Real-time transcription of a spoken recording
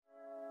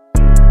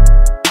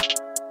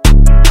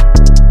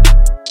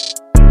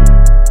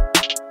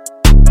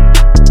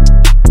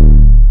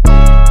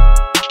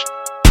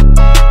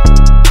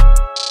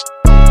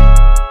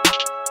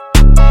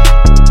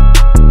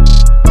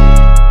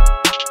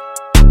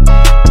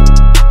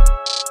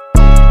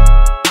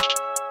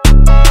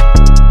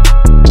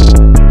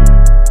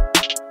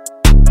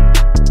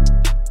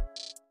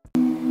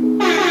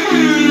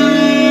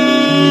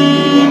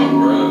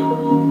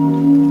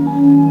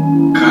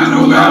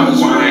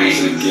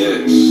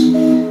Yes.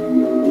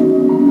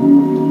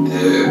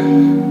 Yeah.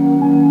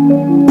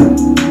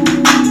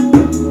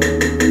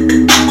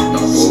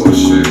 No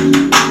bullshit.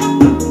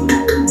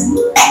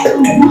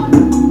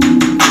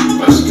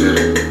 Let's get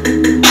it.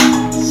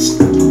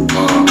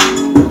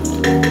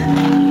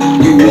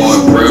 You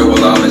want real?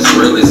 Well, I'm as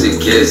real as it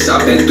gets.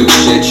 I've been through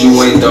shit,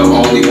 you ain't the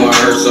only one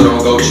hurt, so don't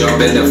go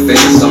jump in the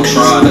fence. I'm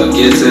trying to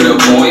get to the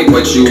point,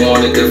 but you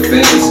on the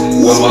defense.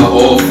 With my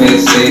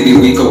offense, baby,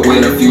 we could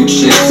win a few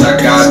chips. I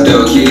got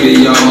the key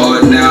to your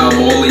heart now, I'm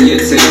all in your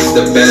tips.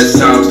 The best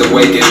times to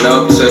waking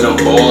up to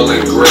them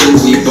ballin'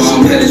 grits. We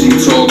bum heads, you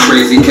talk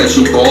crazy, catch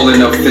you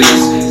ballin' up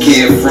fist.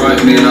 Can't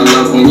front, man, I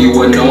love when you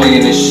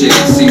annoying and shit.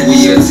 See,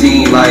 we a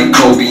team like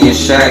Kobe and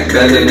Shaq,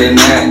 better than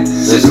that.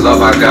 This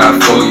love I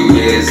got for you,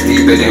 yeah, it's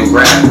deeper than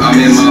rap. I'm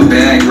in my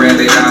bag, grab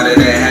it out of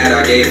the hat,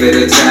 I gave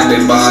it a tap.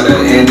 And by the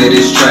end of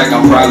this track,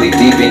 I'm probably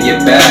deep in your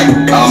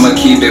bag. I'ma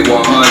keep it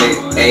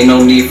 100, ain't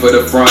no need for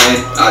the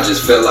frontin'. I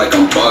just feel like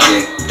I'm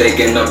bugging,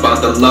 thinking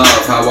about the love.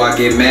 How I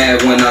get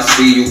mad when I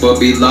see you, but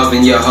be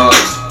loving your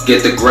hugs.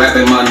 Get the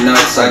grabbing my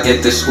nuts, I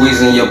get the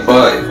squeezing your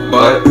butt.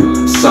 But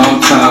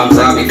sometimes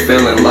I be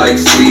feeling like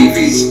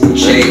Stevie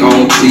J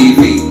on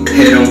TV,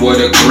 hit him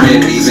with a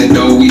grin. Even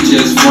though we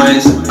just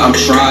friends, I'm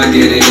trying to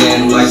get it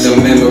in. Like the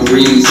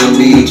memories of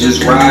me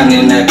just riding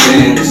in that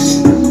Benz.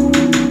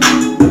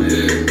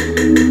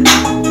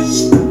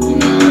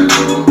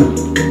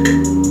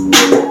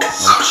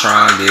 I'm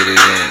trying to get it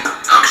in.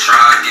 I'm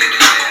trying to get it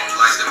in.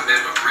 Like the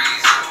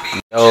memories of me.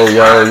 Yo.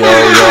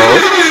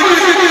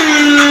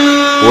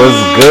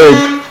 What's good,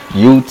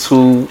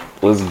 YouTube?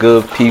 What's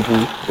good,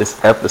 people?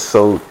 It's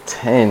episode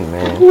 10,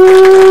 man.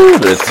 Woo,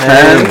 the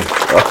 10.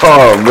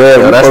 Oh,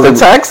 man. Yo, that's the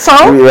tax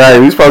time? Right,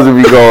 we supposed to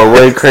be going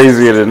way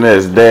crazier than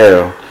this.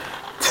 Damn.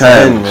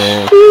 10,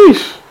 man.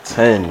 Sheesh.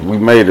 10. We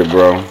made it,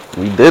 bro.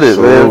 We did it,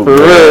 So, man. For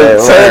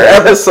real.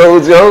 10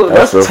 episodes, yo.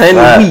 That's 10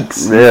 fact.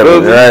 weeks. Yeah,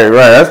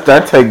 right.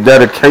 That take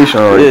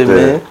dedication right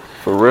there. Man.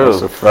 For real.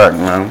 That's a fact,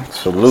 man.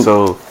 Salute.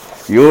 So,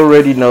 you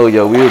already know,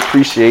 yo. We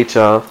appreciate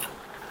y'all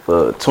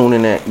for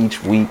tuning in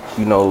each week,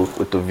 you know,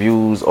 with the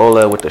views, all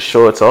that, with the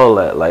shorts, all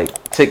that. Like,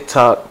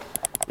 TikTok,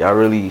 y'all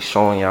really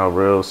showing y'all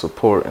real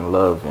support and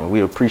love, and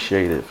we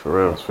appreciate it, for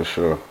real. That's for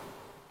sure.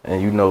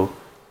 And, you know,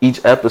 each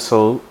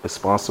episode is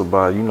sponsored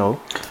by, you know,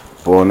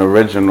 Born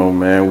Original,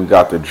 man. We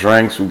got the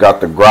drinks, we got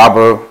the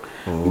grabber.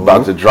 We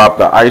about to drop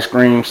the ice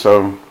cream,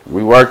 so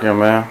we working,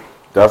 man.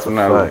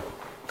 Definitely.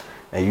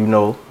 And you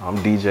know, I'm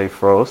DJ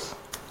Frost.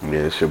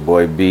 Yeah, it's your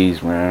boy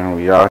Bees, man.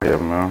 We out here,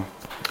 man.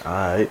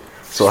 Alright.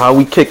 So how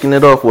we kicking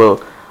it off?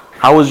 Well,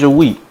 how was your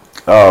week?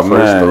 Oh,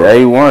 man.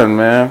 A1,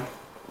 man.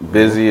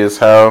 Busy as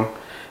hell.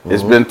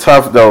 It's been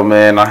tough, though,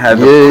 man. I had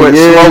to quit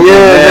smoking,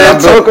 man.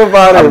 Talk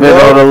about it, I've been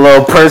on a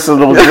little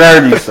personal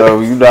journey, so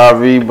you know what I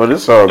mean? But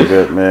it's all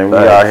good, man. We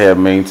out here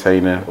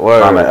maintaining,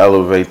 trying to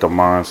elevate the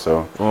mind,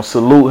 so. Don't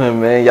salute him,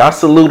 man. Y'all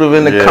salute him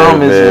in the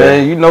comments,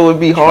 man. You know it'd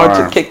be hard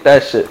to kick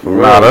that shit.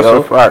 That's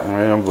a fact,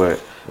 man.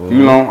 But,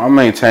 you know, I'm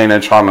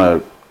maintaining, trying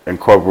to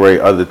incorporate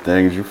other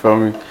things, you feel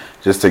me?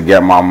 Just to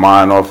get my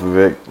mind off of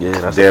it. Yeah,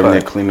 that's damn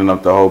near cleaning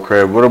up the whole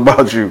crib. What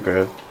about you,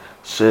 cuz?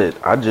 Shit,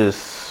 I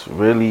just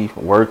really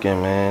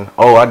working, man.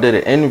 Oh, I did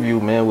an interview,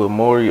 man, with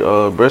Maury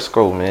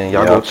Briscoe, man.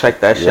 Y'all go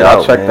check that shit out.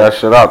 Yeah, I checked that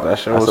shit out. That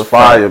shit was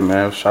fire,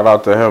 man. Shout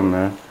out to him,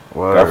 man.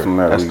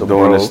 Definitely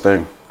doing this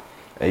thing.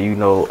 And you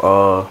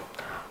know,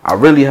 I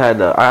really had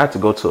to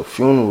go to a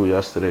funeral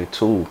yesterday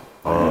too.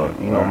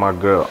 You know, my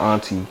girl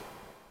auntie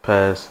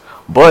passed,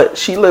 but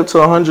she lived to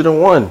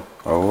 101.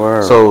 Oh,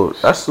 word. So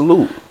that's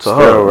salute to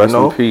her. Rest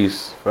in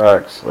peace.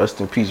 Facts.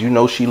 Rest in peace. You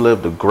know she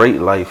lived a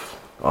great life.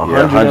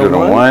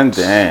 101.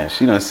 Damn,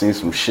 she done seen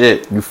some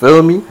shit. You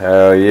feel me?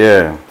 Hell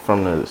yeah.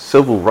 From the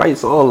civil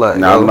rights, all that. I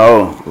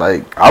know.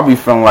 Like, I'll be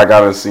feeling like I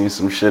done seen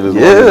some shit as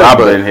long as I've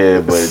been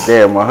here, but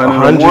damn,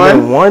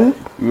 101?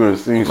 You done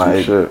seen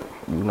some shit.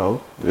 You know,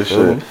 this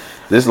shit.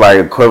 This like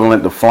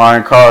equivalent to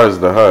flying cars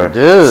to her.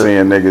 Yeah.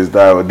 Seeing niggas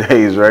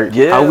nowadays, right?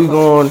 Yeah. How we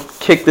gonna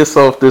kick this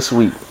off this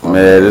week? Man,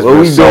 there's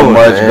been so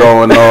much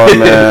going on,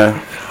 man.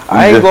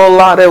 I ain't gonna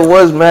lie, there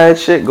was mad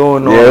shit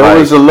going on. Yeah, it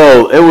was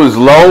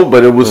low,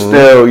 but it was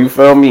still, you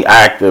feel me,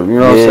 active. You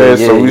know what I'm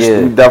saying? So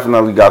we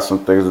definitely got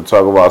some things to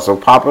talk about. So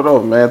pop it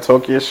off, man.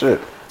 Talk your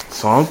shit.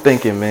 So I'm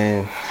thinking,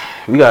 man,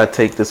 we gotta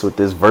take this with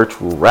this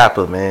virtual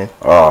rapper, man.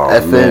 Oh,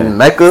 Ep10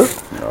 Meka.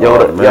 Yo,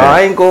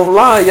 I ain't gonna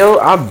lie, yo.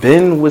 I've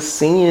been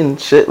seeing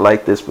shit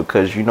like this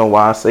because you know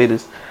why I say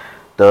this?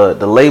 The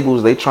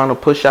labels they trying to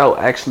push out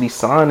actually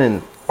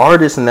signing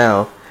artists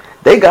now.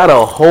 They got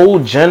a whole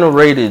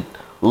generated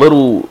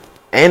little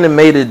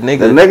animated nigga.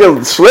 The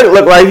nigga Slick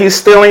look like he's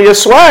stealing your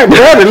swag, bro.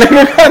 The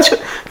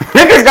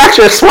nigga got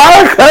your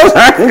swag, cuz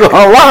I ain't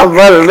gonna lie,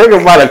 bro. The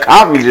nigga about to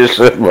copy this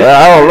shit, bro.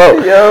 I don't know.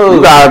 Yo.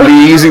 You gotta be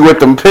easy with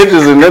them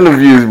pictures and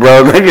interviews,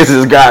 bro. Niggas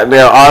is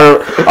goddamn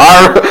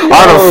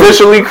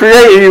artificially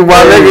creating you,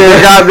 my nigga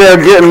is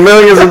goddamn getting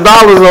millions of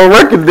dollars on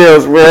record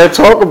deals, man.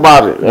 Talk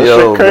about it. That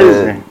shit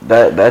crazy. Man,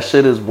 that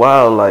shit is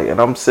wild, like,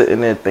 and I'm sitting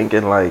there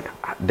thinking like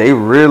they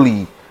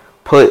really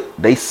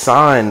they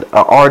signed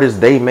an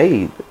artist they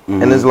made,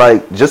 and it's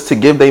like just to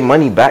give their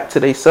money back to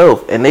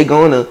themselves, and they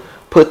gonna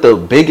put the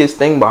biggest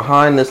thing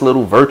behind this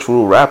little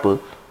virtual rapper,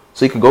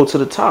 so you can go to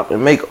the top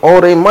and make all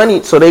their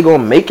money. So they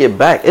gonna make it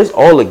back. It's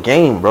all a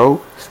game,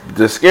 bro.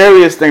 The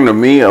scariest thing to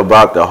me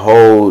about the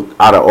whole,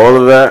 out of all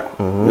of that,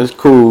 it's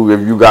cool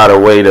if you got a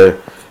way to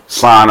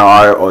sign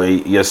art or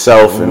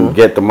yourself and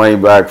get the money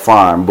back,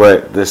 fine.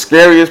 But the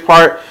scariest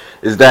part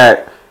is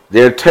that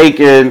they're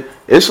taking,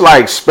 it's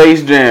like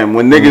Space Jam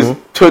when niggas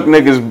took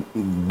niggas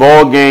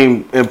ball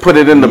game and put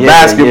it in the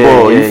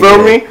basketball. You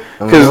feel me?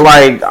 Because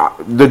like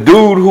the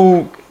dude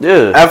who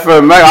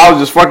FM Meka, I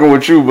was just fucking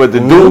with you, but the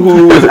dude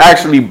who was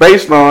actually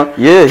based on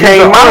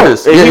came out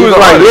and he was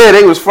like,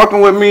 they was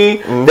fucking with me.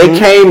 They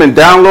came and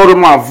downloaded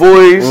my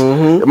voice,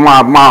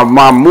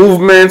 my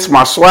movements,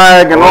 my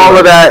swag, and all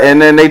of that,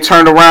 and then they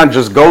turned around,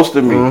 just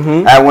ghosted me.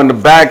 And when the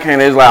bag came,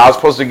 they was like, I was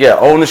supposed to get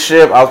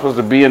ownership, I was supposed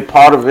to be in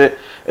part of it.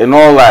 And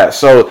all that.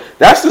 So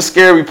that's the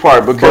scary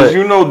part, because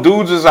you know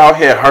dudes is out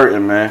here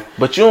hurting, man.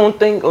 But you don't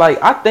think, like,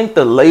 I think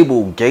the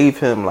label gave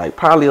him like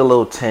probably a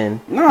little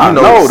 10.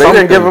 No, they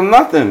didn't give him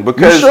nothing,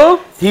 because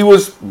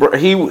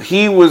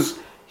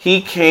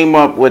he came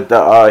up with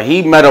the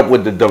he met up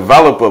with the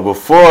developer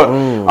before.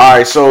 All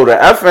right, so the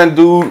FN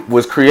dude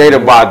was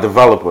created by a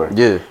developer.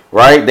 Yeah.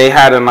 Right? They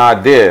had an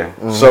idea.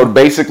 So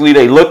basically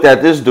they looked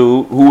at this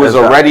dude who was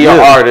already an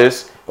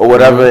artist or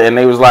whatever, and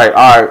they was like,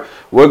 all right,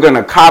 we're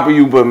gonna copy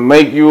you, but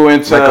make you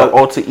into like an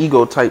alter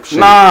ego type shit.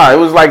 Nah, it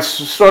was like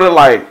sort of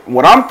like,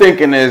 what I'm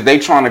thinking is they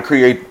trying to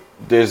create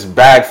this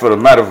bag for the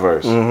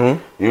metaverse.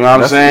 You know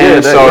what I'm saying?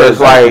 It's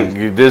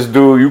like this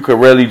dude, you could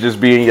really just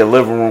be in your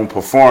living room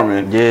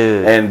performing,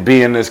 and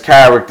being this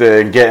character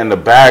and getting the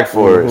bag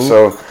for it.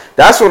 So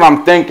that's what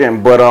I'm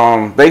thinking. But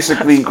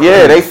basically,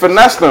 they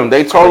finessed them.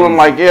 They told him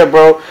like,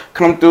 bro,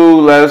 come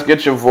through, let us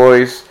get your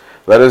voice.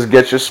 Let us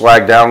get your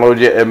swag, download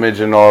your image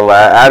and all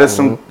that. Added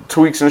some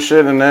tweaks and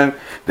shit, and then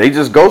they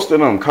just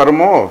ghosted him, cut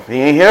him off. He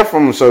ain't hear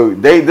from him. So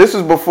this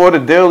is before the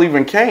deal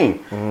even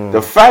came.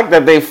 The fact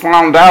that they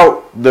found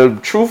out the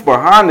truth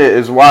behind it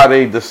is why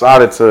they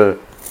decided to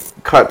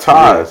cut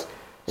ties.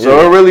 So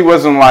it really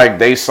wasn't like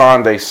they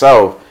signed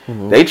themselves.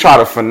 They try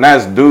to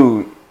finesse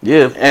dude.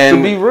 And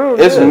to be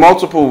real, it's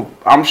multiple.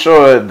 I'm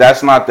sure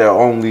that's not their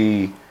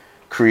only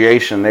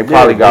creation. They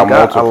probably got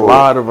multiple. A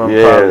lot of them.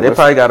 They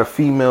probably got a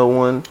female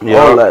one.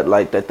 All that,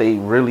 like that they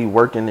really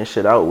working this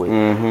shit out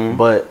with.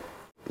 But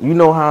you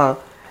know how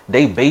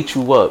they bait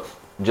you up,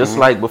 just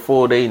like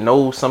before they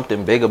know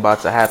something big about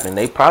to happen.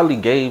 They probably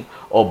gave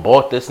or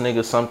bought this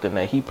nigga something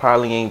that he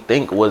probably ain't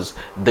think was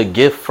the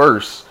gift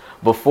first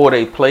before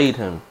they played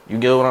him. You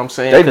get what I'm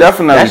saying? They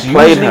definitely that's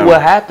played usually him.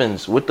 what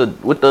happens with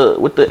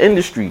the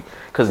industry,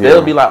 because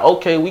they'll be like,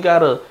 okay,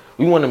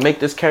 we want to make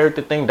this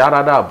character thing,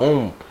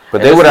 boom.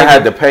 But they would have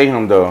had to pay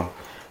him though.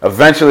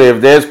 Eventually,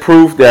 if there's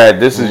proof that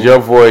this is your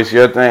voice,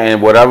 your thing,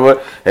 and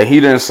whatever, and he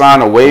didn't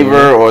sign a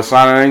waiver or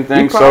sign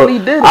anything, so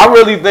I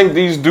really think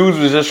these dudes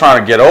was just trying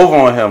to get over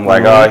on him.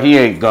 Like, he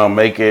ain't gonna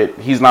make it.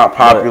 He's not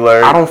popular.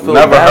 But I don't feel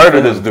never bad heard for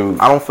of him. this dude.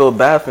 I don't feel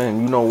bad for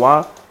him. You know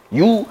why?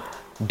 You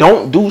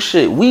don't do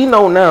shit. We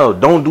know now.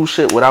 Don't do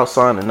shit without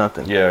signing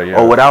nothing.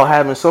 Or without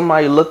having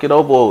somebody look it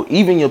over, or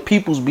even your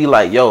peoples be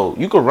like, yo,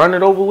 you could run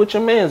it over with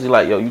your mans. You're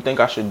like, yo, you think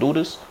I should do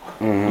this?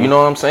 You know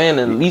what I'm saying?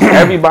 At least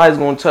everybody's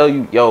gonna tell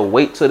you, yo,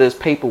 wait till this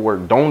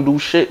paperwork. Don't do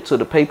shit to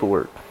the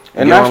paperwork.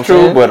 And that's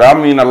true, but I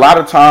mean, a lot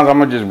of times, I'm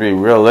gonna just be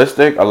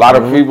realistic. A lot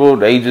of people,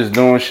 they just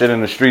doing shit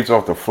in the streets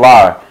off the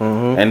fly,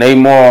 and they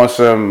more on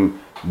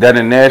some that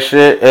and that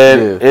shit.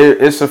 And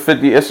it's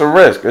a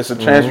risk. It's a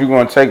chance you're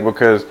gonna take,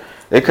 because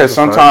it could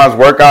sometimes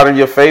work out in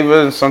your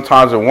favor, and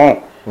sometimes it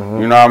won't.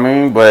 You know what I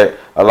mean? But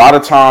a lot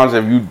of times,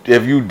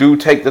 if you do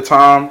take the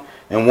time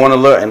and want to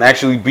look and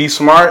actually be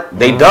smart,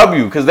 they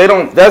W, because they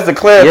don't. That's the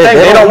clear thing.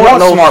 They don't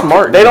want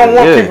smart. They don't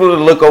want people to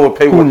look over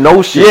paper. Who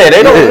know shit. Yeah,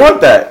 they don't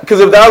want that. Because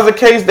if that was the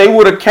case, they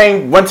would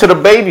have went to the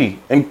baby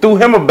and threw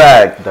him a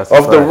bag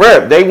off the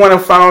rip. They went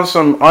and found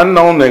some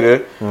unknown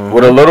nigga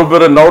with a little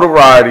bit of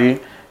notoriety,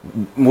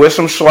 with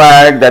some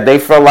swag that they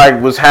felt like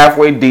was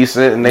halfway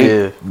decent, and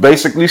they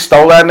basically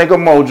stole that nigga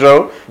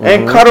mojo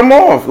and cut him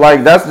off.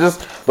 Like, that's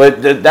just.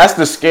 But that's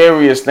the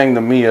scariest thing to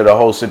me of the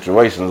whole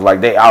situation. Is like,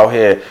 they out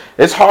here.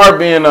 It's hard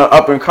being an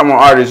up and coming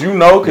artist, you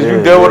know, because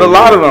you deal with a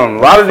lot of them. A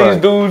lot of these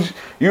dudes,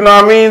 you know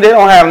what I mean? They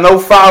don't have no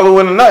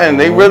following or nothing.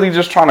 They really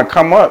just trying to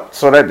come up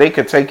so that they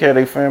could take care of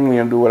their family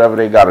and do whatever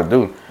they got to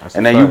do.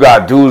 And then you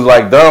got dudes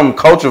like them,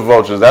 culture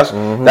vultures. That's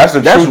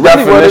the true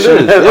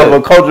definition of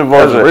a culture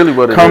vulture. That's really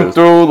what it is. Come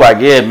through like,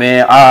 yeah,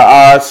 man,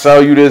 I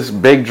sell you this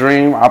big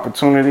dream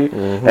opportunity,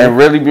 and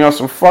really be on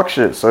some fuck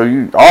shit. So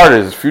you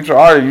artists, future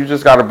artists, you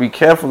just got to be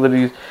careful of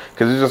these,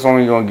 because it's just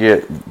only going to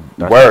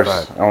get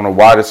worse on a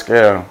wider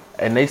scale.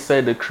 And they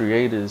said the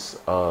creators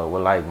were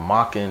like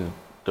mocking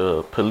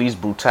the police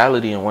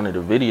brutality in one of the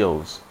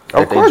videos.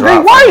 Of course, they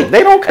white.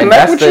 They don't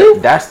connect with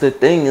you. That's the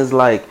thing, is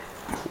like,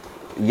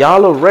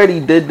 y'all already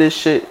did this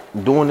shit,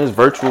 doing this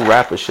virtual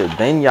rapper shit.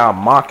 Then y'all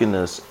mocking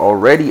us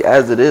already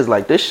as it is.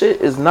 Like, this shit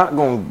is not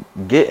gonna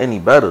get any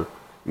better.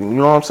 You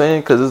know what I'm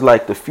saying? Because it's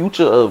like the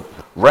future of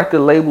record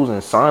labels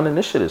and signing,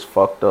 this shit is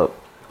fucked up.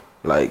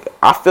 Like,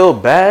 I feel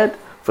bad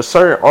for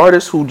certain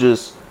artists who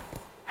just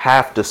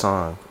have to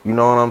sign. You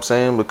know what I'm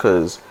saying?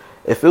 Because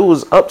if it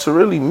was up to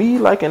really me,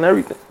 like, and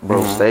everything,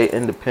 bro, stay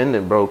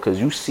independent, bro. Because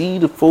you see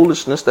the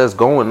foolishness that's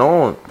going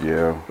on.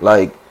 Yeah.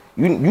 Like,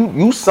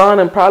 you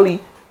signing probably,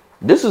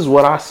 this is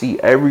what I see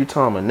every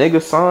time a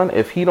nigga sign.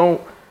 If he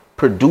don't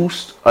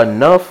produce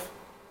enough,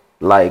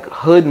 like,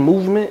 hood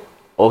movement,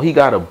 or he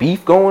got a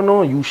beef going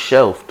on, you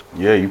shelved.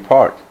 Yeah, you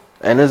parked.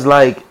 And it's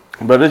like,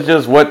 but it's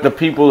just what the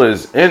people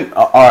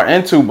are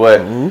into.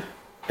 But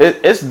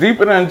it's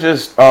deeper than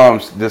just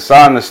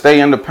deciding to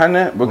stay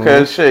independent.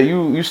 Because shit,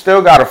 you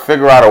still got to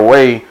figure out a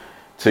way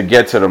to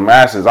get to the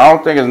masses. I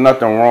don't think there's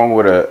nothing wrong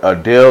with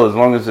a deal as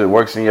long as it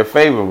works in your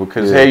favor.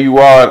 Because here you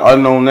are, an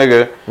unknown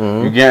nigga,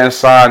 you getting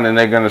signed, and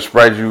they're gonna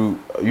spread you.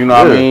 You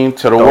know what I mean,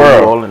 to the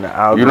world. You know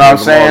what I'm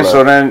saying?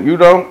 So then, you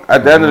know,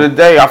 at the end of the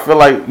day, I feel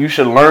like you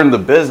should learn the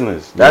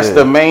business. That's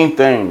the main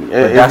thing.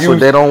 But that's what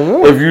they don't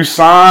want. If you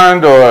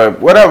signed or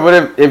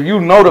whatever, if you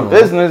know the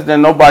business,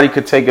 then nobody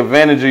could take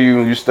advantage of you,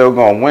 and you still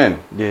gonna win.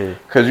 Yeah.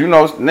 Because you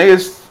know,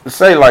 niggas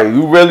say like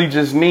you really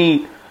just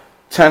need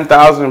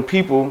 10,000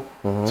 people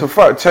to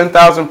fuck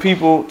 10,000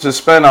 people to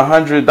spend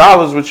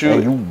 $100 with you.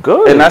 And you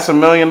good. And that's $1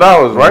 million,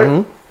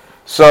 right?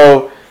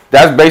 So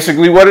that's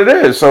basically what it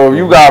is. So if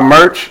you got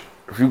merch,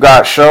 if you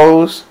got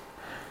shows,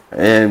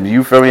 and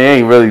you feel me, you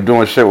ain't really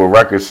doing shit with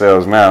record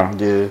sales now.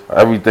 Yeah.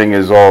 Everything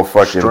is all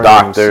fucking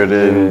doctored,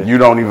 and you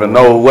don't even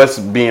know what's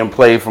being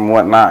played from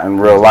whatnot in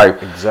real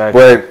life. Exactly.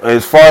 But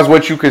as far as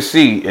what you can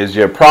see is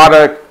your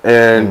product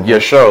and your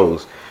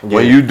shows.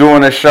 When you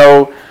doing a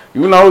show,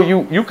 you know,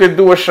 you could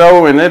do a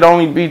show and it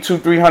only be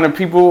 200-300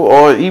 people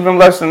or even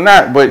less than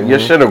that, but your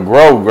shit'll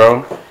grow,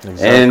 bro.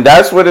 Exactly. And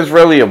that's what it's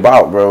really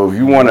about, bro. If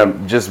you want to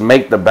just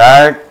make the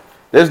bag,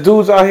 there's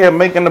dudes out here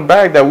making the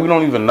bag that we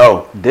don't even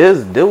know.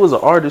 There was an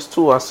artist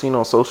too I seen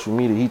on social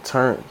media.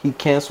 He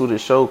canceled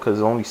his show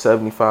because only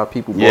 75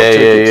 people bought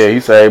tickets. Yeah. He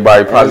said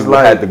everybody probably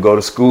had to go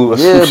to school or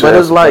some shit. Yeah, but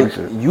it's like,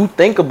 you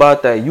think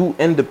about that. You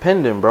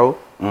independent, bro.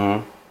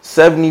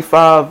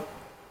 75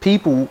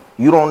 people,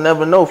 you don't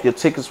never know if your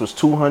tickets was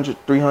 $200,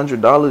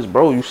 $300,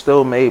 bro. You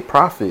still made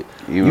profit.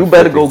 You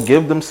better go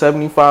give them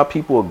 75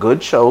 people a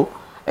good show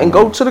and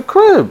go to the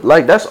crib.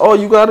 Like, that's all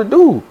you got to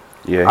do.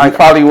 Yeah, he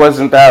probably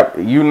wasn't that,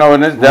 you know,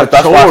 and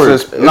that's why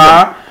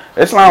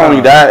it's not only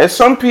that. It's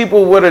some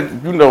people would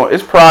have, you know,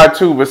 it's pride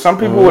too, but some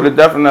people would have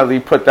definitely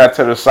put that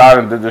to the side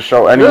and did the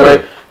show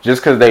anyway,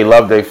 just because they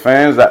love their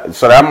fans.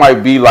 So that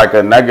might be like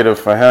a negative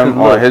for him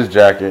on his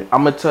jacket.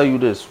 I'm going to tell you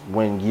this.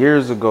 When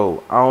years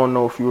ago, I don't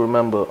know if you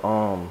remember,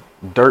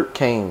 Dirt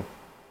came.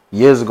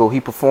 Years ago,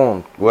 he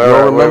performed.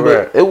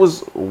 Where? It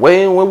was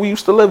way in where we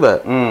used to live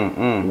at.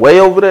 Way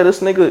over there. This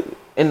nigga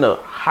in the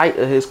height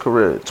of his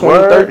career,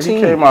 2013.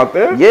 He came out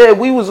there? Yeah,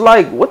 we was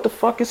like, what the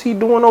fuck is he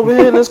doing over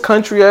here in this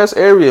country ass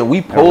area? And we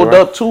pulled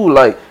up too,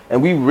 like,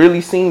 and we really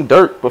seen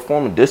Dirt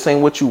performing This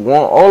Ain't What You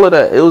Want, all of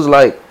that. It was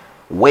like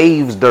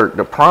Waves Dirt,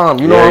 the prom,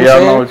 you know what I'm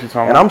saying? I know what you're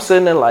talking about. I'm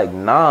sitting there like,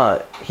 nah,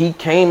 he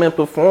came and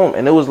performed,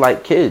 and it was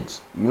like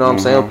kids. You know what I'm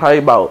saying? Probably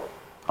about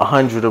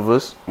 100 of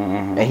us,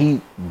 and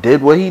he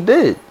did what he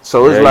did.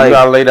 So it's like, you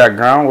gotta lay that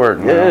groundwork,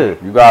 man.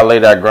 You gotta lay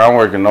that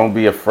groundwork and don't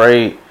be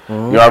afraid. You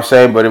know what I'm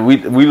saying? But if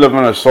we live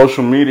in a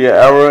social media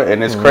era,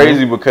 and it's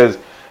crazy because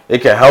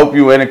it can help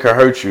you and it can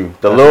hurt you.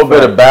 The little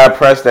bit of bad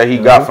press that he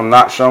got from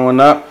not showing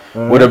up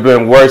would have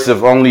been worse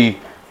if only,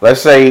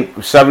 let's say,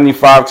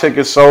 75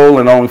 tickets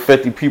sold and only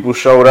 50 people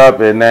showed up,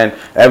 and then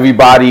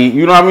everybody,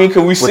 you know what I mean?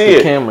 Can we see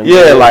it? Camera,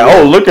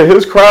 oh, look at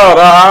his crowd.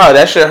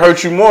 That shit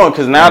hurt you more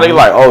because now they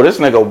like, oh, this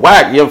nigga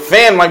whack. Your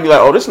fan might be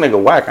like, oh, this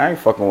nigga whack. I ain't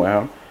fucking with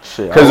him.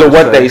 Because of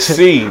what they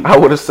see. I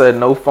would have said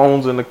no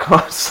phones in the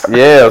concert.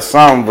 Yeah,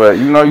 something, but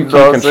you know, you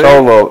can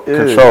control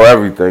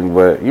everything.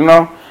 But you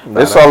know,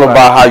 it's all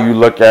about how you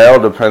look at it.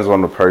 It all depends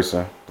on the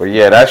person. But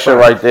yeah, that shit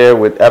right there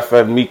with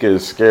FN Meka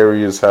is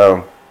scary as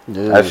hell.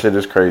 Yeah. That shit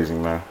is crazy,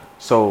 man.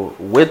 So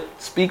with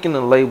speaking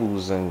of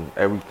labels and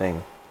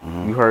everything,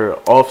 you heard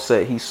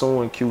OffSet, he's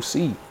suing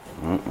QC.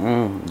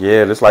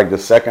 Yeah, that's like the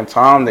second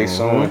time they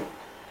suing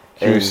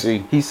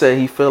QC. He said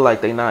he feel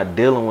like they not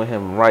dealing with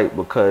him right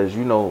because,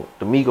 you know,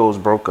 the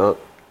Migos broke up.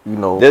 You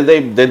know, did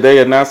they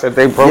announce that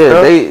they broke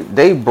up? Yeah,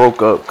 they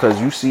broke up because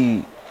you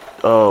see,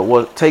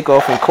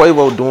 Takeoff and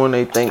Quavo doing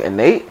their thing, and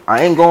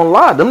I ain't gonna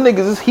lie, them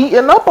niggas is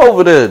heating up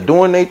over there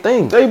doing their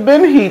thing. They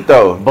been heat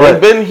though.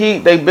 But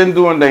they been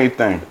doing their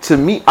thing. To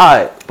me,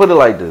 alright, put it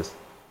like this: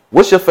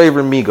 what's your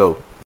favorite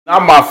Migo?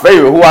 Not my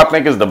favorite. Who I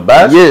think is the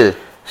best? Yeah,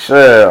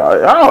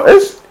 sure.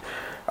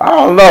 I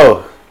don't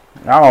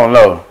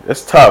know.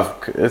 It's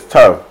tough.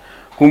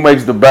 Who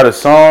makes the better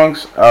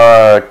songs?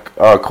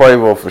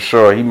 Quavo for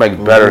sure. He makes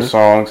better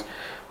songs.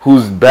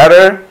 Who's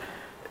better?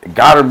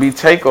 Gotta be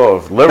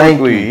Takeoff.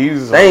 Lyrically,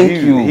 he's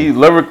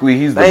lyrically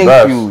he's the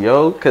best. Thank you,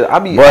 yo. But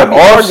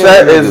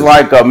OffSet is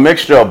like a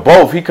mixture of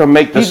both. He can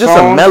make the songs. He's just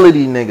a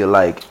melody nigga,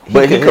 like.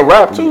 But he can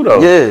rap too,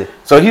 though. Yeah.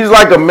 So he's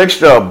like a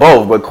mixture of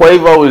both. But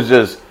Quavo is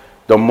just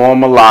the more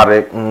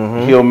melodic.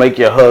 He'll make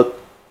you hook.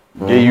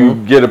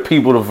 get the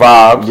people the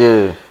vibes.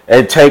 Yeah.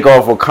 And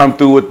Takeoff will come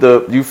through with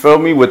the, you feel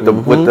me, with the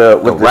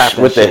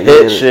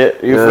hit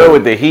shit. You feel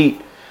with the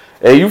heat.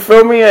 And you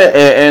feel me?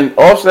 And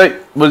OffSet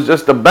was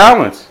just the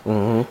balance.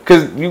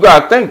 Because you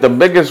got to think, the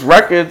biggest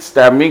records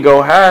that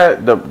Migos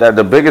had,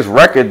 the biggest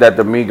record that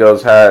the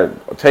Migos had,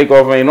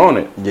 Takeoff ain't on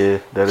it. Yeah,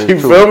 that is true.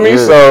 You true. feel me? Yeah.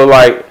 So,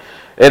 like,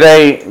 it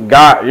ain't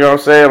got, you know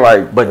what I'm saying?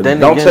 Like, but then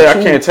don't again, say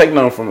I can't take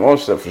nothing from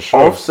OffSet for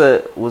sure.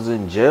 OffSet was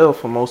in jail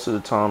for most of the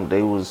time.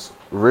 They was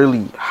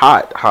really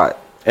hot.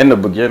 In the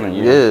beginning,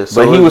 yeah.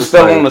 So but he was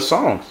still on the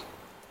songs.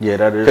 Yeah,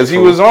 that is. Because he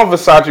was on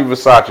Versace.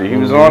 He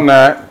was on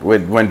that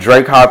when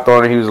Drake hopped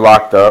on it. He was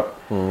locked up.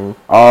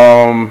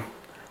 Bando.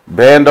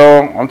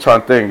 I'm trying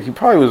to think. He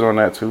probably was on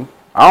that too.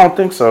 I don't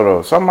think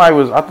so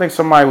though. I think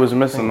somebody was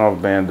missing off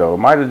Bando. It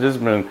might have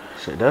just been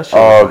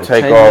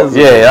Takeoff.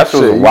 Yeah, that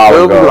was a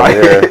while ago.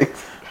 Yeah.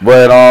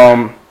 But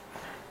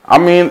I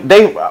mean,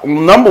 they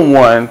number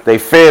one, they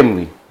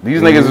family.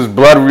 These niggas is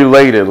blood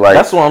related. Like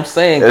that's what I'm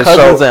saying.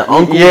 Cousins and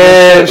uncles.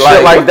 Yeah, and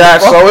shit like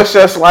that. So it's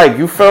just like,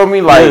 you feel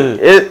me? Like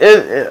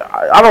it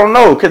I don't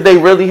know. Could they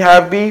really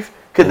have beef?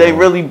 Could they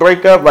really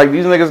break up? Like,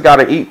 these niggas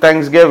gotta eat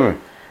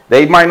Thanksgiving.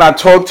 They might not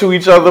talk to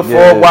each other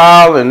for a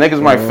while, and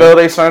niggas might feel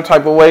they some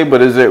type of way.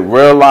 But is it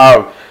real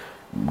live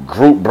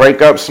group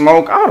breakup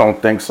smoke? I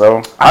don't think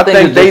so. I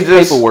think they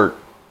just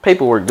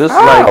paperwork. This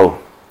like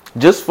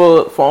just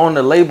for on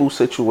the label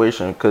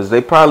situation, because they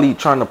probably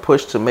trying to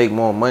push to make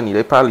more money.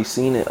 They probably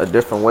seen it a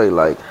different way.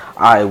 Like,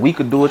 all right, we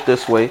could do it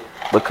this way,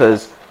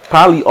 because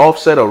probably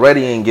OffSet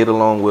already ain't get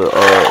along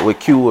with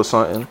Q or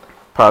something.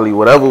 Probably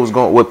whatever was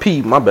going with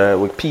P. My bad,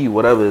 with P,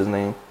 whatever his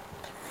name.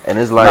 And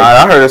it's like,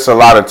 I heard it's a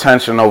lot of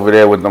tension over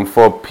there with them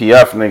 4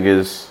 PF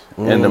niggas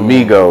and the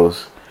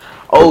Migos.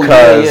 Oh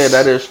yeah,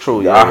 that is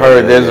true. Yeah, I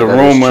heard there's a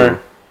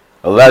rumor.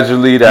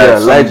 Allegedly that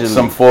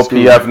some 4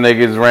 PF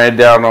niggas ran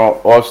down on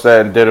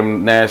OffSet and did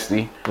him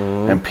nasty,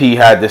 and P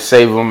had to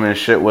save him, and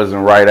shit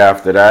wasn't right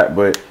after that.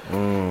 But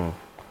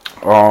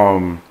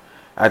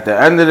at the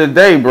end of the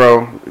day,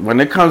 bro, when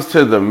it comes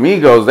to the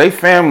Migos, they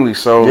family,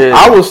 so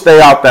I will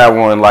stay out that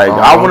one. Like,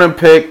 I wouldn't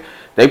pick.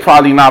 They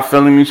probably not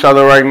feeling each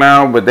other right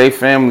now, but they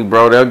family,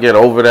 bro. They'll get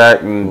over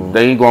that, and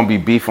they ain't gonna be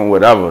beefing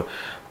whatever.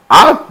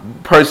 I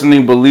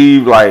personally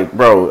believe, like,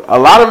 bro, a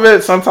lot of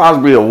it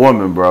sometimes be a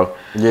woman, bro.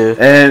 Yeah.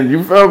 And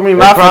you feel me?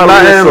 Not for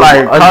nothing,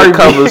 like Cardi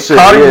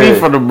B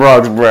for the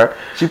Bronx, bro.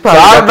 She probably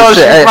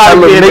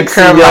be in the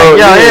crib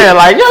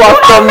like, yo,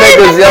 fuck them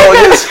niggas,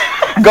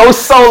 yo. Go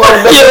solo,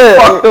 nigga.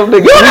 Fuck them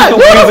niggas.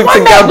 You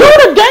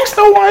the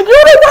gangster one. You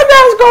the one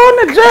that was going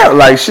to jail.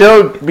 Like,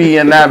 she'll be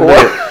in that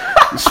bit.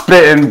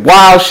 Spitting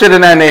wild shit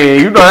in that nigga.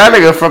 You know that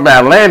nigga from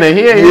Atlanta.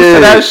 He ain't used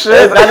to that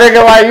shit. That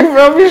nigga, like, you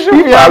feel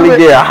me? He probably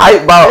get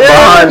hype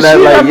behind that.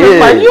 Like,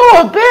 like, you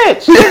a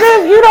bitch.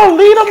 Nigga, you don't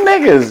lead them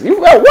niggas. You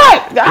what? We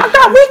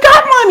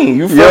got money.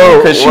 You feel me?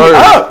 Because she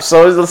up.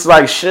 So it's just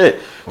like,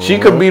 shit. She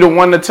could be the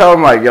one to tell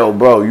him, like, yo,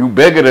 bro, you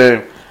bigger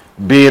than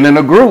being in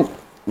a group.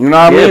 You know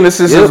what I mean? This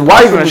is his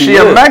wife, and she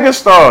a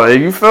megastar.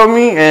 You feel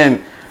me?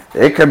 And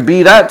it could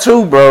be that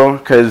too, bro.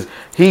 Because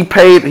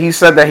he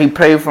said that he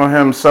paid for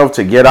himself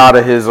to get out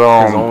of his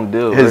own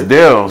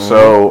deal.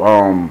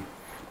 So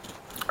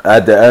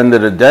at the end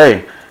of the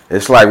day,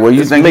 it's like, where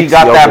you think he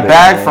got that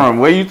bag from?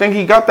 Where you think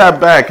he got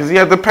that bag? Because he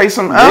had to pay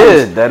some else.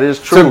 Yeah, that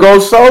is true. To go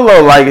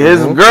solo. Like, his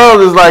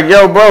girl is like,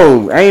 yo,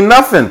 bro, ain't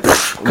nothing.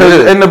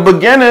 Because in the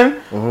beginning,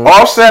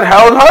 OffSet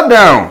held her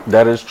down.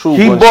 That is true.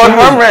 He bought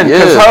her in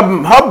because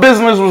her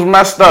business was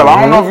messed up. I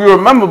don't know if you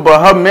remember,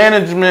 but her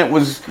management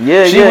was,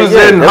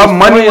 her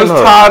money was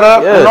tied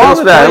up and all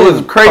of that. It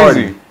was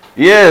crazy.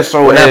 Yeah,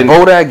 so that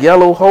Bodak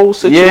Yellow whole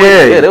situation.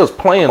 Yeah, they was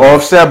playing.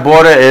 OffSet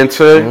bought her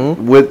into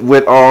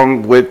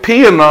with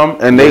P and them,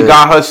 and they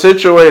got her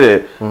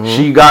situated.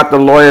 She got the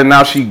lawyer,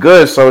 now she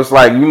good. So it's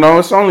like, you know,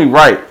 it's only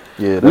right.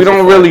 Yeah, we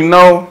don't really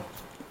know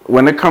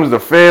when it comes to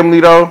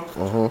family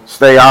though.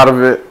 Stay out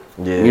of it.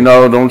 Yeah, you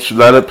know, don't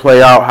let it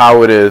play out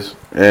how it is.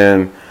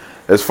 And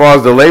as far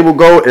as the label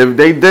go,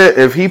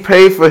 if he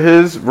paid for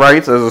his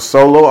rights as a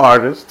solo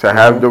artist to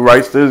have the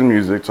rights to his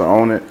music, to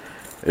own it,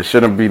 it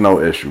shouldn't be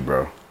no issue,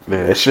 bro.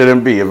 Yeah. It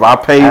shouldn't be. If I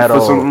paid for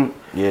something,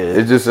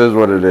 it just is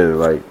what it is.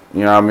 Like,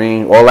 you know what I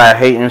mean? All that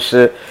hate and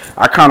shit.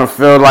 I kind of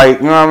feel like,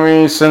 you know what I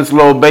mean? Since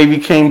Lil Baby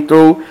came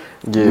through,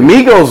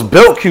 Migos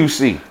built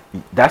QC.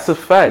 That's a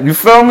fact. You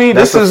feel me?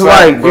 This is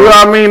like, you know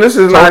what I mean? This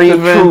is not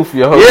even truth,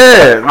 yo.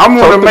 Yeah, I'm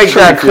gonna make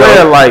that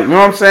clear. Like, you know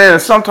what I'm saying?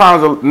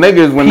 Sometimes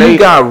niggas, when they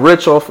got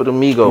rich off of the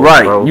Migos,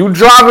 right? Bro. You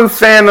driving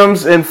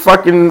Phantoms and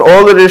fucking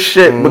all of this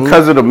shit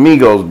because of the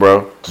Migos,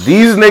 bro.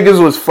 These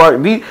niggas was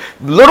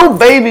Lil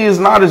Baby is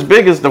not as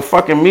big as the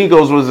fucking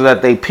Migos was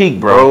at they peak,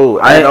 bro.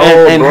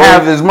 And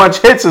have as much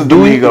hits as the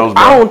Migos,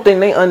 bro. I don't think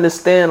they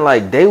understand.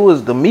 Like, the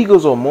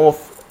Migos are more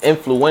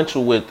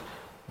influential with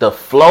the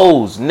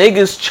flows.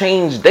 Niggas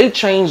changed. They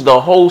changed the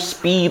whole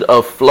speed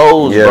of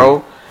flows,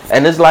 bro.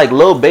 And it's like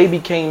Lil Baby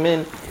came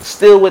in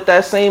still with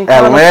that same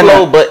kind of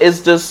flow, but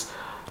it's just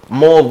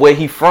more of where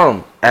he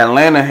from.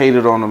 Atlanta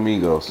hated on the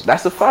Migos.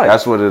 That's a fact.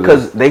 That's what it is.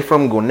 Because they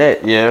from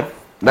Gwinnett. Yeah.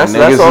 That's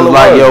niggas all is it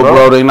like, was, yo, bro.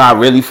 bro, they not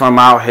really from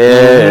out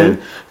here.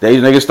 And they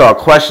niggas start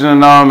questioning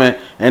them.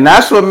 And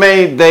that's what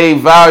made their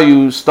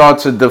values start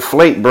to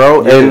deflate,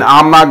 bro. Yeah. And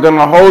I'm not going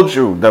to hold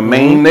you. The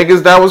main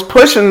niggas that was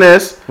pushing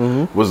this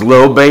was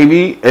Lil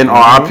Baby and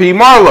R.I.P.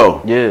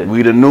 Marlo. Yeah.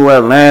 We the new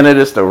Atlanta.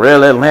 This the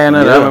real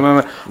Atlanta.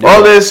 Yeah.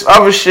 All this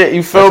other shit,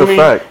 you feel That's me? a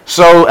fact.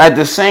 So at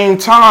the same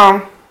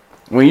time,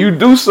 when you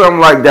do something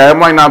like that, it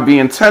might not be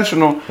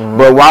intentional,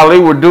 but while they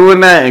were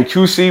doing that and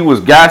QC was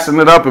gassing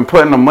it up and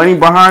putting the money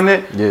behind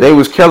it, they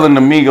was killing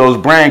the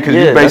Migos brand because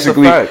you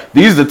basically,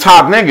 these the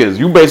top niggas.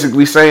 You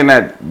basically saying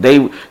that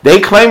they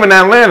claiming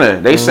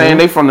Atlanta. They saying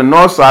they from the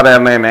north side of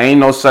Atlanta.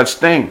 Ain't no such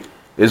thing.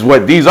 Is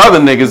what these other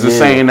niggas are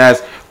saying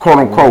as quote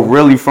unquote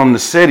really from the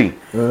city.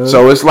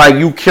 So it's like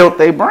you killed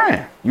their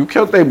brand. You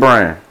killed their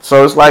brand.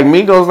 So it's like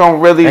Migos don't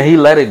really. And he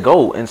let it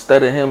go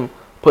instead of him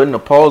putting a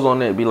pause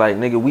on it, be like,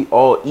 nigga, we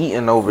all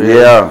eating over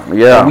here.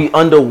 Yeah. And we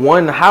under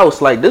one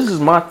house. Like, this is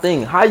my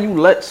thing. How you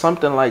let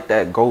something like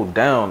that go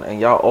down and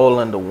y'all all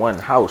under one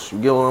house? You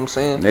get what I'm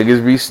saying?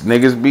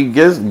 Niggas be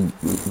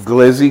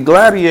glizzy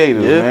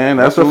gladiators, man.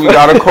 That's what we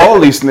gotta call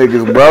these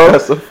niggas, bro.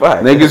 That's a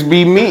fact. Niggas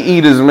be meat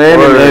eaters, man.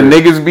 And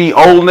niggas be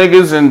old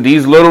niggas, and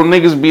these little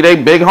niggas be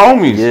they big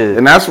homies. Yeah.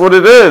 And that's what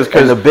it is.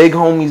 And the big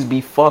homies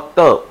be fucked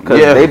up because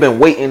they been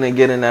waiting to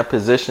get in that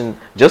position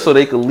just so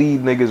they could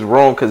lead niggas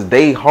wrong because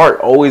they heart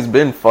always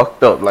been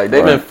fucked up. Like,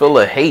 they been full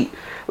of hate.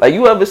 Like,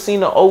 you ever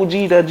seen an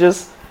OG that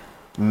just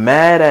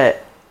mad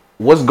at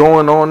what's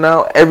going on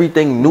now?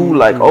 Everything new,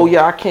 like, oh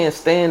yeah, I can't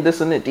stand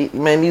this and it.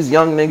 Man, these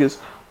young niggas,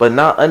 but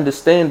not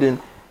understanding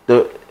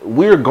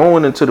we're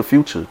going into the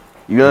future.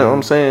 You know what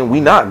I'm saying? We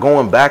not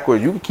going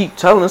backwards. You can keep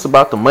telling us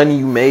about the money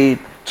you made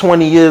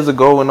 20 years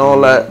ago and all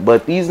that,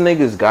 but these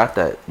niggas got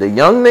that. The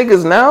young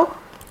niggas now,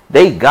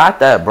 they got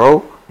that,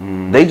 bro.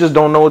 They just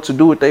don't know what to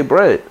do with their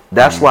bread.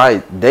 That's why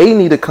they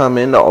need to come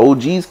in. The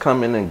OGs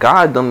come in and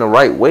guide them the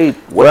right way.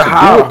 What to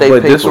do with their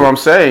paper. But this is what I'm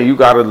saying. You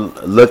gotta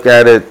look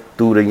at it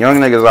through the young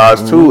niggas'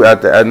 eyes too.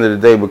 At the end of the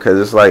day, because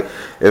it's like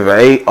if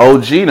an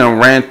OG done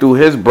ran through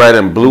his bread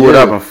and blew it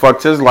up and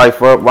fucked his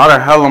life up, why the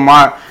hell am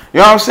I?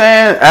 You know what I'm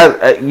saying?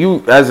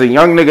 As a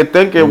young nigga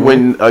thinking,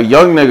 when a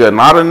young nigga,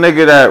 not a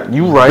nigga that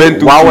you right. Been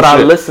through why would I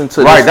shit. listen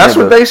to? Right, this that's nigga?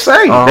 what they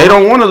say. They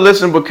don't want to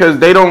listen because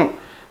they don't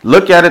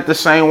look at it the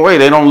same way.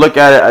 They don't look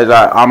at it as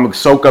I'm gonna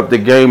soak up the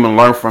game and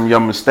learn from your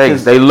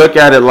mistakes. They look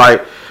at it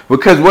like,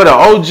 because what an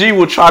OG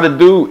will try to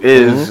do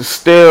is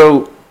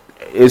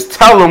is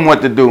tell them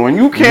what to do, and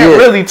you can't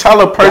really tell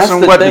a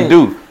person what to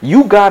do.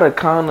 You gotta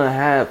kind of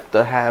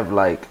have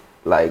like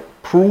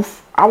proof.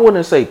 I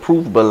wouldn't say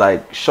proof, but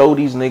like show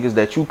these niggas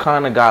that you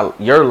kind of got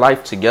your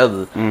life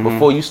together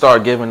before you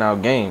start giving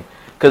out game.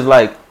 Cause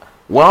like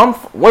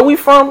where we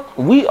from,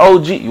 we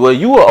OG. Well,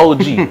 you a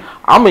OG.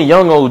 I'm a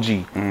young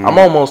OG. I'm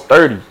almost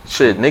 30.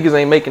 Shit, niggas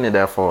ain't making it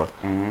that far.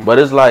 But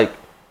it's like,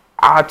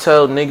 I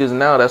tell niggas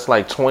now that's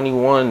like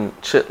 21,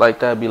 shit like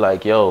that, be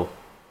like, yo,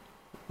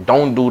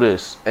 don't do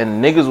this.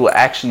 And niggas will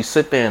actually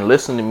sit there and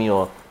listen to me,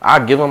 or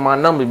I give them my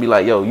number, be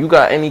like, yo, you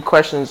got any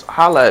questions,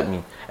 holla at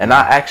me. And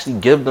I actually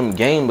give them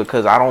game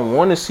because I don't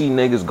want to see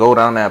niggas go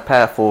down that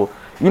path for,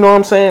 you know what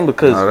I'm saying?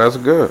 Because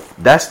that's good.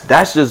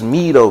 That's just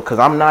me though, because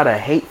I'm not a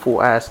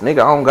hateful ass nigga.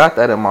 I don't got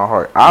that in my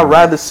heart. I'd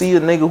rather see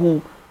a nigga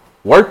who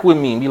work with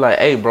me and be like,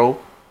 hey bro,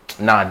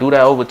 nah, do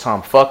that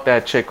overtime. Fuck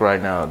that chick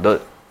right now.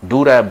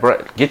 Do that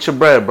bread. Get your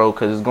bread, bro,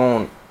 because it's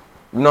going,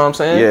 you know what I'm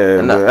saying?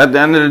 Yeah, but at the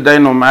end of the day,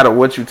 no matter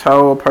what you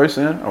tell a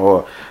person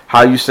or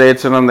how you say it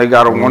to them, they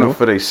gotta want it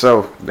for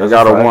themselves. They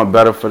gotta want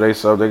better for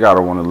themselves. They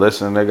gotta want to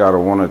listen. They gotta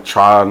want to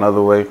try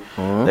another way.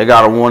 They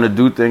gotta want to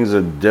do things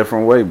a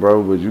different way,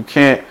 bro. But you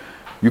can't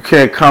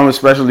come,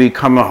 especially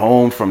coming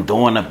home from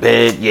doing a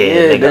bid.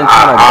 Nigga,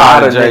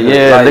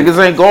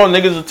 niggas ain't going.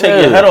 Niggas will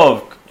take your head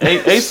off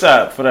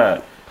ASAP for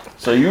that.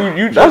 So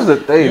you just, that's the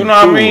thing. You know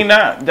what I mean?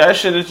 That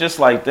shit is just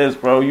like this,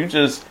 bro. You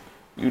just,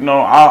 you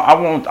know, I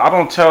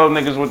don't tell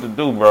niggas what to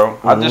do, bro.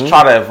 I just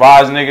try to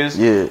advise niggas.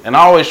 Yeah. And I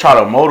always try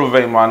to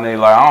motivate my nigga.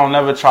 Like, I don't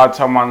never try to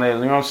tell my nigga,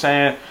 you know what I'm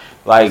saying?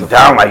 Like,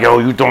 down, like, yo,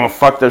 you doing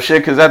fucked up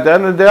shit. Because at the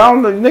end of the day,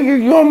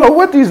 nigga, you don't know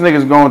what these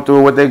niggas going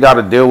through, what they got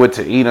to deal with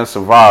to eat and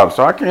survive.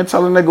 So I can't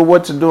tell a nigga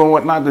what to do and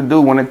what not to do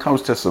when it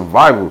comes to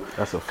survival.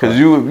 That's a fact. Because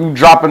you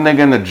drop a nigga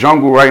in the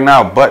jungle right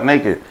now, butt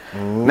naked.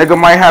 Nigga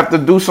might have to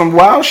do some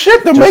wild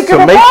shit to make it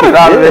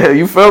out of there.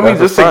 You feel me?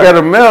 Just to get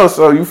a meal.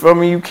 So you feel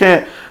me? You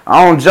can't.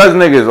 I don't judge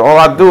niggas. All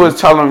I do is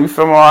tell them. You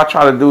feel me? All I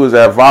try to do is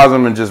advise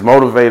them and just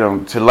motivate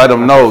them to let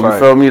them know. You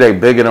feel me? They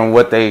bigger than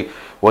what they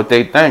think.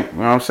 You know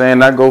what I'm saying?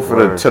 That go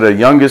for to the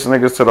youngest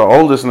niggas, to the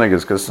oldest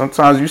niggas. Because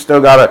sometimes you still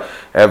gotta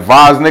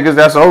advise niggas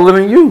that's older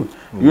than you.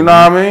 You know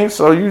what I mean?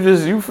 So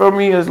you feel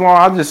me? As long,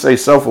 I just say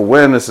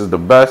self-awareness is the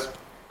best.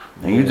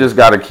 And you just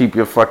gotta keep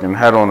your fucking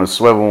head on a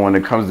swivel when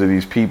it comes to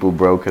these people,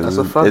 bro, because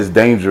it's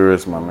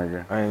dangerous, my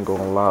nigga. I ain't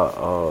gonna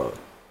lie.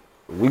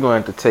 We gonna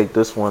have to take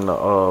this one to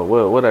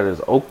what that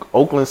is,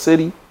 Oakland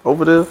City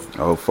over there.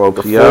 Oh, 4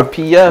 the PF. 4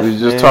 PF. We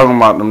was just talking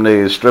about them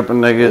niggas, stripping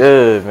niggas.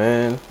 Yeah,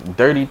 man.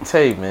 Dirty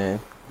Tay,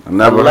 man. I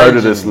never heard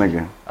of this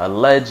nigga.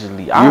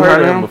 Allegedly, I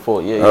heard of him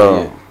before.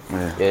 Yeah.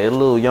 Yeah, a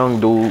little young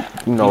dude.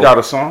 You know. He got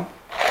a song?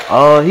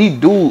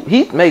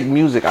 He make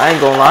music. I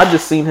ain't gonna lie. I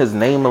just seen his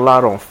name a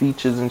lot on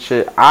features and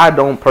shit. I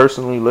don't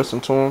personally listen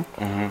to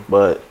him,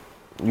 but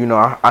you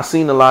know, I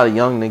seen a lot of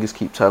young niggas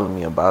keep telling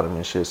me about him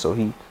and shit. So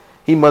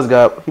he must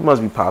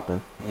be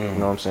popping. You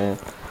know what I'm saying?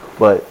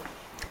 But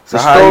so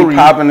how he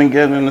popping and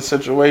getting into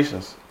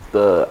situations?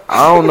 I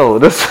don't know.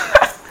 This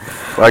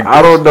like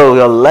I don't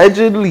know.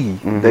 Allegedly,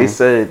 they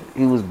said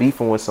he was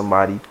beefing with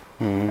somebody,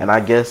 and I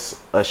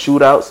guess a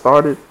shootout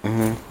started,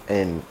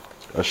 and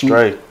a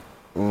stray.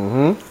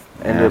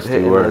 Ended up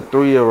hitting a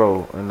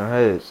 3-year-old in the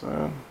head.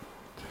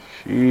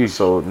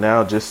 So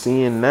now just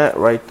seeing that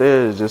right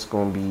there is just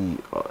gonna be.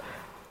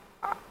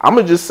 I'm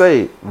gonna just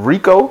say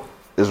Rico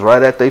is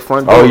right at their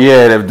front door. Oh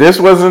yeah, if this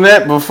wasn't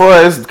it before,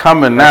 it's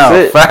coming now.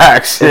 It.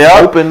 Facts. It's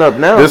open up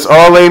now. This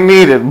all they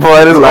needed,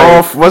 boy. This like,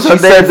 all. What's her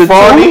name?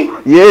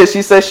 40. Yeah,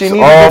 she said she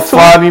needed all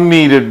 40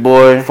 needed,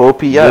 boy. 4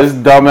 p.m. This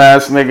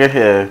dumbass nigga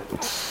here.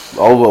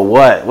 Over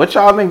what? What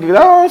y'all think? You know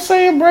what I'm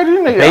saying, bro?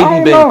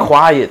 Baby been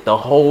quiet the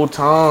whole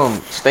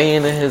time,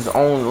 staying in his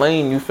own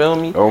lane. You feel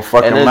me? Don't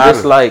fucking and it's matter.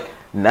 just like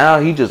now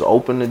he just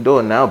opened the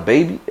door. Now,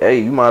 baby,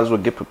 hey, you might as well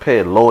get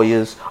prepared.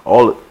 Lawyers,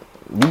 all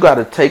you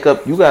gotta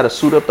you gotta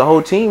suit up the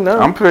whole team now.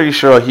 I'm pretty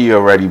sure he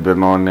already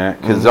been on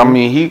that, cause I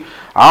mean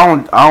I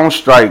don't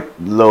strike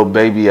Lil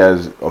Baby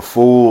as a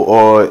fool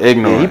or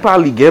ignorant. Yeah, he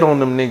probably get on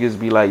them niggas,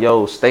 be like,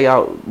 yo, stay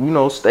out, you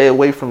know, stay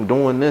away from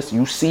doing this.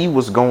 You see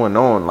what's going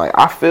on. Like,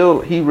 I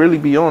feel he really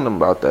be on them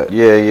about that.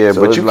 Yeah,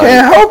 so but you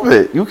can't help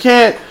it.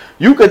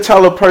 You could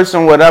tell a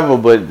person whatever,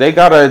 but they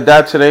gotta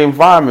adapt to the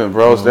environment,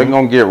 bro. So they're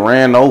gonna get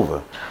ran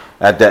over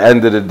at the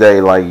end of the day.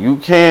 Like, you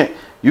can't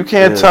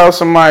tell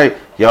somebody,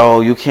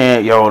 yo,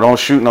 don't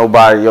shoot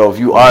nobody, yo, if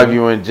you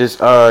arguing, just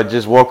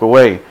walk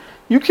away.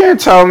 You can't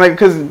tell nigga,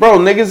 because, bro,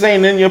 niggas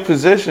ain't in your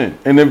position.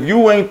 And if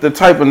you ain't the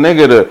type of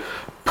nigga to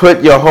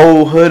put your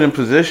whole hood in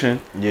position,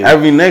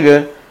 every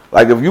nigga,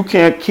 like if you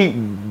can't keep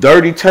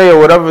Dirty Tay or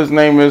whatever his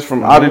name is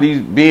from out of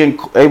these being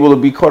able to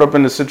be caught up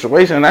in the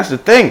situation, and that's the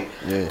thing.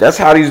 Yeah. That's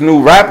how these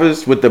new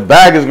rappers with the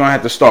bag is going to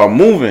have to start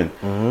moving.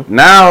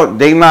 Now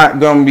they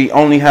not going to be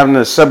only having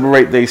to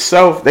separate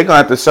themselves. They going to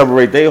have to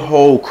separate their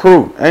whole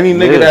crew. Any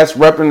nigga that's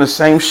repping the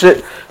same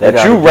shit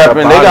that you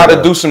repping, they got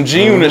to do some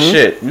G-Unit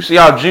shit. You see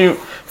how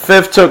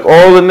Fifth took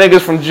all the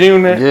niggas from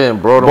G-Unit, and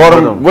brought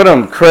them with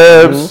him.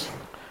 Cribs,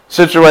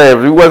 situated.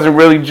 If you wasn't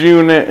really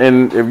G-Unit,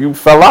 and if you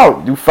fell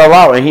out,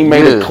 and he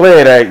made it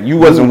clear that you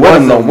wasn't with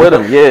him no more.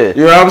 Yeah, you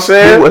know what I'm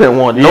saying? He wouldn't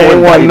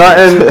want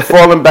nothing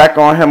falling back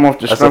on him off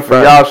the strength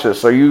of y'all shit.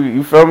 So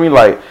you feel me?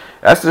 Like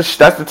that's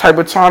the type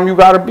of time you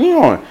gotta be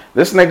on.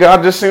 This nigga,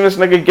 I just seen this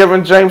nigga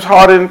giving James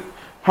Harden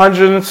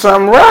 100 and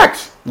something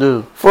racks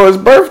for his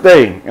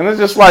birthday, and it's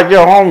just like,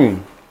 yo,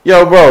 homie.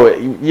 Yo, bro,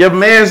 your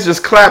man's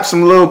just clapped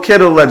some little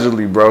kid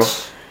allegedly, bro.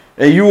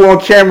 And you on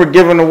camera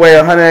giving away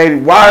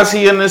 180. Why is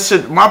he in this?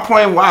 My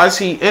point, why is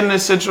he in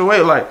this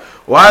situation? Like,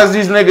 why is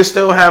these niggas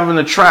still having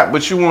a trap,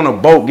 but you on a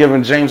boat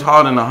giving James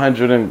Harden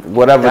 100 and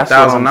whatever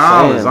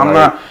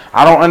 $1,000?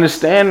 I don't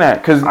understand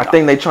that, cause I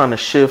think they trying to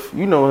shift.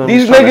 You know,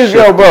 these niggas,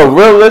 yo, bro.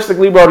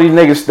 Realistically, bro, these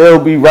niggas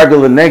still be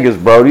regular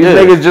niggas, bro. These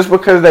niggas just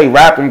because they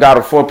rap and got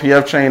a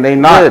 4PF chain, they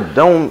not.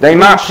 They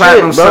not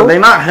platinum stuff. They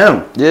not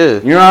him. Yeah,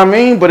 you know what I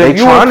mean. But if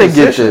you in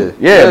position,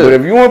 but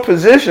if you in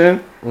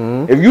position.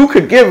 If you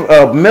could give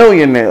a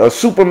millionaire, a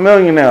super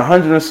millionaire,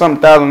 $100 and something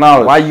thousand,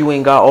 why you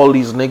ain't got all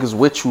these niggas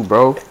with you,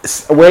 bro?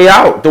 It's way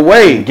out the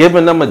way,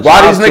 giving them a job.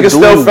 Why these niggas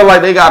still feel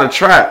like they got a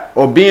trap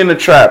or be in the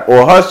trap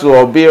or hustle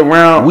or be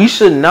around? We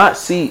should not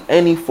see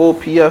any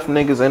 4PF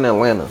niggas in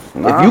Atlanta.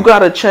 If you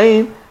got a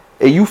chain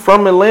and you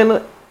from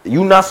Atlanta,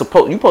 you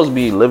supposed to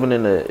be living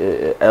in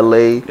the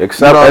LA,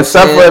 except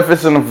for if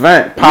it's an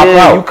event. Pop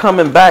out. You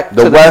coming back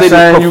the to West the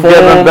End, you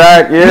giving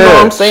back. Yeah, you know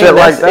what I'm saying? Shit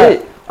That's like that.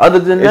 it. Other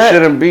than that, it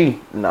shouldn't be.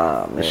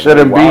 Nah, man. It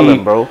shouldn't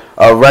be, bro.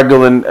 A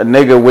regular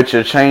nigga with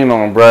your chain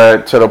on,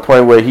 bruh, to the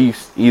point where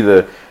he's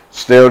either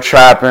still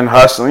trapping,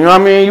 hustling. You know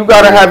what I mean? You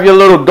gotta have your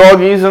little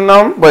doggies in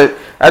them, but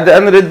at the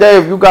end of the day,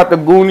 if you got the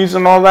Goonies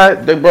and all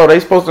that, they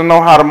supposed to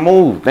know how to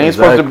move. They ain't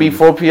supposed to be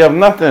 4PF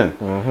nothing.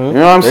 You know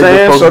what I'm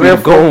saying? So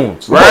they're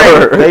goons,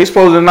 right? They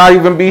supposed to not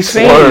even be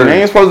seen.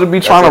 They ain't supposed to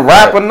be trying to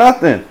rap or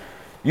nothing.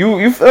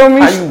 You feel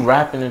me? How you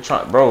rapping and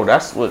trying, bro?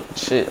 That's what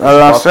shit.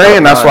 I'm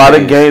saying. That's why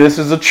the game. This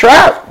is a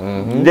trap.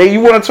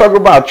 You want to talk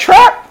about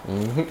trap?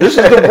 This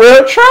is the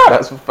real trap.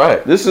 That's a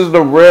fact. This is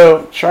the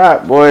real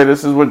trap, boy.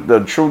 This is what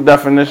the true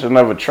definition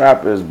of a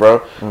trap is,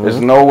 bro.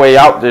 There's no way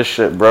out this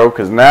shit, bro.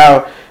 Because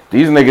now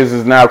these niggas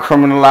is now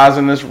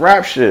criminalizing this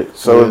rap shit.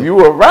 So if you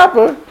a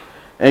rapper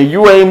and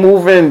you ain't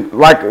moving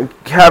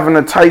like having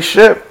a tight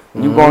ship,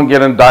 you gonna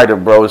get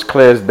indicted, bro. It's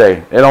clear as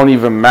day. It don't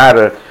even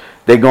matter.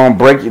 They gonna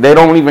break you. They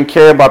don't even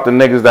care about the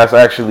niggas that's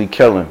actually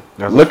killing.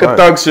 Look at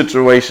Thug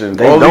situation.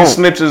 All these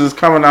snitches is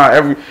coming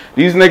out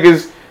these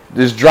niggas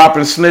just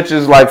dropping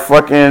snitches like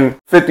fucking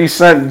 50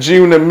 Cent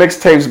G-Unit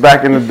mixtapes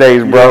back in the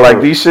days, bro. Like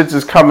these shits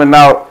is coming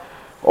out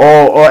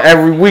or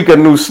every week a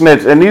new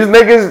snitch. And these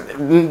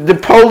niggas, the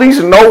police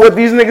know what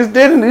these niggas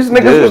did, and these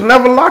niggas was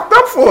never locked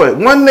up for it.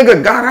 One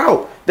nigga got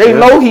out. They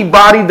know he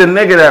bodied the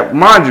nigga that,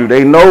 mind you,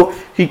 they know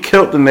he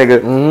killed the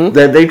nigga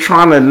that they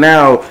trying to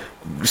now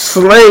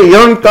slay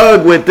Young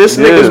Thug with this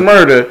nigga's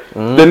murder.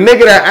 The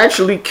nigga that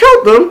actually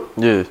killed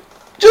him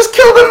just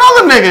killed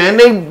another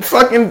nigga,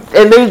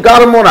 and they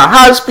got him on a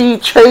high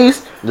speed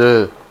chase.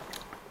 And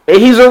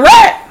he's a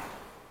rat.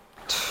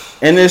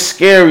 And it's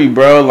scary,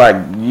 bro. Like,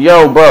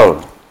 yo,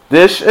 bro,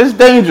 this is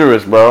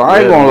dangerous, bro. I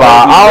ain't gonna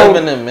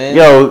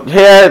lie.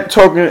 Here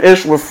talking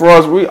ish with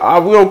frauds. We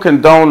don't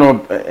condone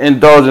or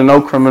indulge in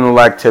no criminal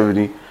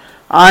activity.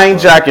 I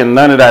ain't jacking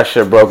none of that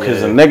shit, bro.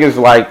 Cause the niggas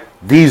like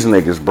these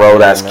niggas, bro.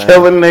 That's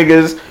killing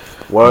niggas.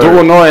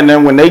 Doing all, and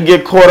then when they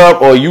get caught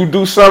up or you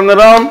do something to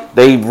them,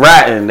 they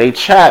ratting, they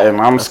chatting.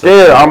 I'm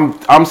scared.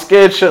 I'm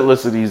scared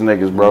shitless of these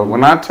niggas, bro.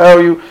 When I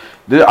tell you,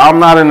 I'm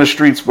not in the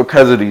streets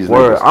because of these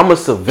niggas. I'm a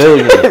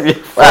civilian.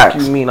 Fuck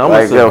you mean? I'm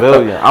a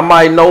civilian. I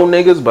might know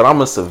niggas, but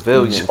I'm a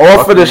civilian.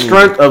 All for the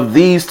strength of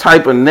these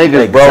type of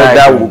niggas, bro,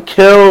 that will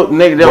kill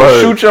niggas,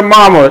 they'll shoot your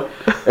mama,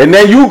 and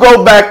then you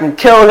go back and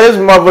kill his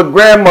mother,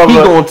 grandmother. He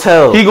gonna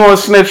tell. He gonna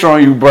snitch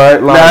on you, bro.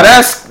 Like, now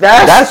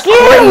that's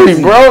scary,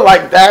 crazy, bro.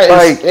 Like that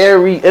is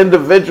scary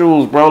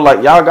individuals, bro. Like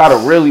y'all gotta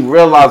really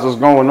realize what's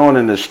going on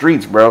in the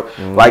streets, bro.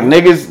 Like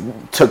niggas,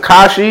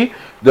 Tekashi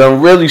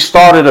done really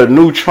started a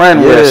new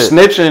trend with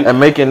snitching and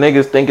making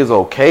niggas think it's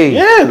okay.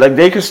 Yeah, like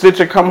they can snitch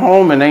and come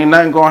home and ain't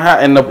nothing gonna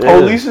happen. And the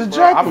police is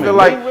jacking. I feel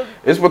like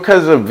it's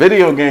because of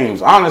video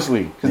games,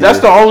 honestly. Because that's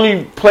the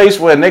only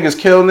place where niggas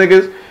kill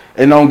niggas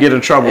and don't get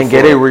in trouble and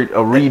get a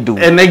redo.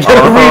 And they get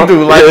a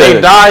redo. Like they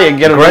die and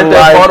get a redo. Grand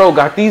Theft Auto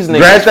got these niggas.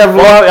 Grand Theft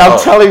Auto, I'm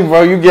telling you,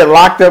 bro, you get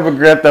locked up in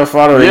Grand Theft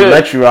Auto, they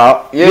let you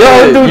out. Yeah, you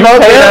don't do no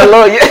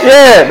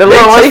that. The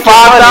little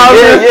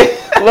 $5,000.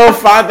 Little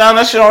 $5,000,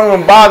 that shit don't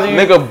even bother you.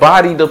 Nigga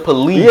body the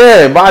police.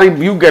 Yeah,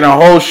 you get a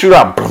whole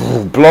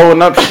shootout,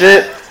 blowing up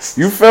shit.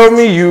 You feel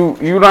me? You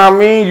know what I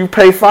mean? You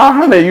pay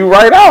 $500, you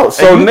right out.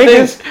 So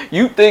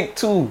you think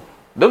too,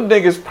 them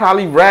niggas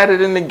probably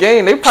ratted in the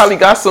game. They probably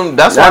got some.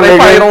 That's why they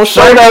probably don't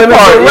show that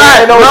part.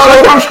 Right? No,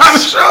 I'm trying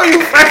to show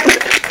you,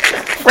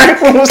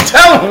 Franklin was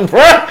telling, bro.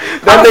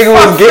 That nigga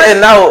was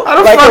getting out.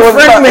 Like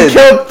Franklin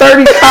killed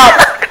 30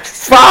 cops.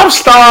 5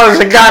 stars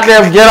and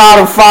goddamn get out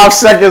in 5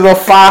 seconds or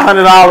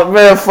 $500.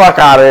 Man, fuck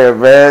out of here,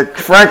 man.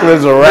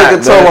 Franklin's a rat.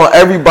 Nigga told on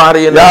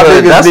everybody in the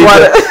hood. That's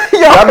why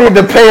y'all need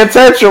to pay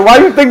attention. Why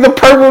you think the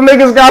purple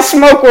niggas got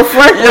smoke with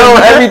Franklin? Yo,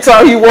 every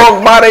time he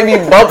walk by, they be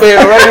bumping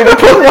and ready to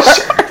pull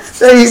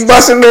They be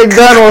busting their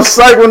gun on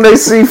sight when they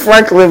see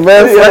Franklin,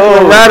 man.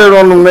 Franklin ratted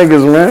on them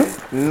niggas, man.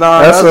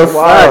 Nah, that's a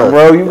fact,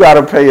 bro. You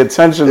gotta pay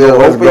attention to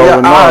what's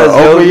going on.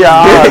 Open your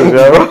eyes,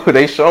 yo.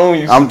 They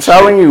showing you. I'm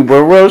telling you,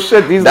 but real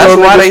shit. That's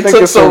why they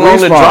took so long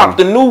to drop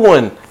the new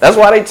one. That's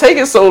why they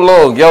taking so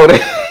long, yo.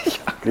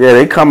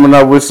 They coming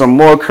up with some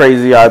more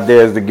crazy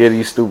ideas to get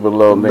these stupid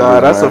little niggas. Nah,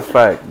 that's a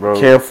fact, bro.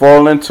 Can't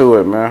fall into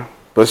it, man.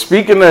 But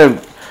speaking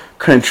of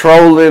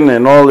controlling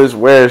and all this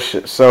weird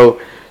shit, so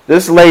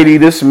this lady,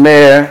 this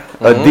mayor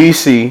of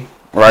DC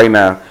right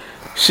now.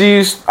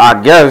 She's,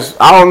 I guess,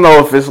 I don't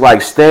know if it's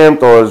like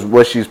stamped or is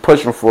what she's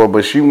pushing for,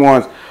 but she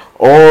wants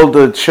all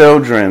the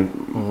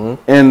children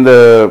in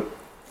the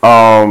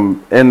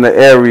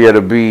area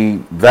to be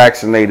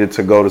vaccinated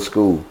to go to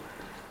school.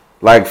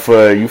 Like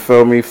for, you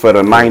feel me, for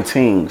the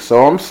 19.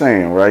 So I'm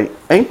saying, right?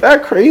 Ain't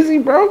that crazy,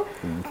 bro?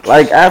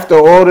 Like after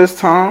all this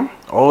time?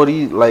 All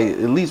these, like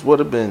at least would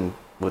have been,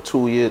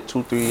 2 years,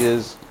 2-3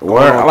 years?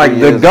 Like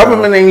the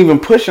government ain't even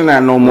pushing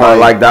that no more.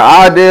 Like the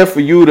idea for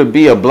you to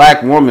be a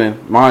black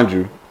woman, mind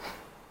you,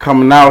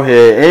 coming out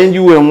here and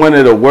you in one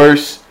of the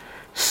worst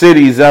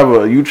cities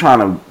ever, you trying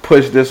to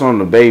push this on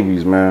the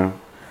babies, man.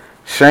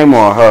 Shame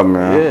on her,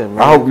 man. Yeah, man.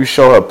 I hope you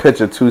show her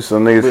picture too so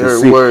niggas can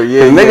see.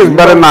 Niggas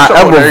better not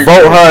ever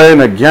vote her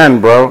in again,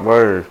 bro.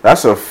 Word.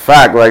 That's a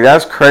fact. Like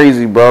that's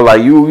crazy, bro.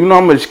 Like you know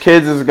how much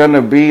kids is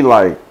gonna be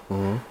like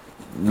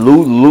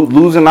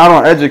losing out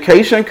on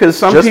education because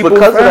some just people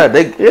because of that.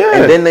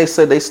 And then they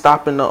said they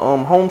stopping the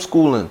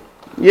homeschooling.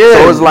 Yeah,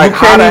 so it's like you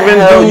can't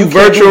even do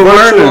virtual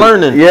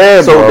learning.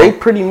 Yeah, so bro. they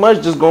pretty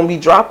much just gonna be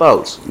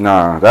dropouts.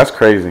 Nah, that's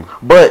crazy.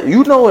 But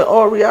you know, in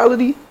all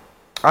reality,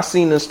 I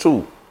seen this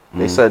too.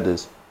 They said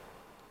this.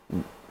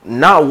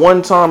 Not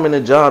one time in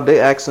a job they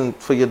asking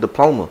for your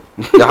diploma,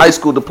 your high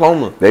school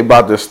diploma. They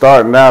about to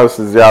start now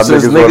since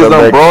niggas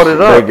done brought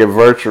it up. Make it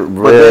virtual.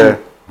 But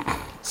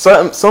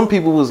then some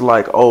people was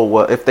like, oh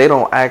well, if they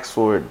don't ask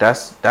for it,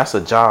 that's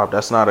a job.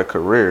 That's not a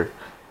career.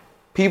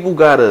 People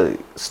gotta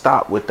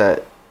stop with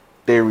that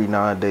theory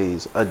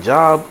nowadays. A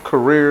job,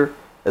 career,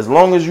 as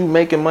long as you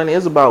making money,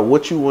 it's about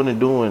what you want to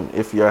do and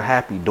if you're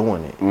happy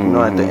doing it. You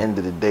know, at the end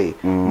of the day,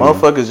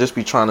 motherfuckers just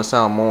be trying to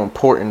sound more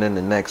important than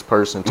the next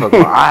person.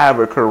 Talking about I have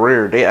a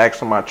career. They ask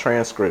for my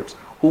transcripts.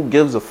 Who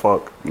gives a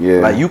fuck? Yeah,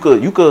 like you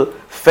could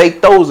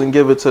fake those and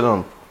give it to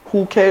them.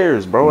 Who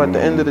cares, bro? At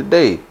the end of the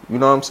day, you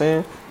know what I'm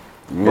saying?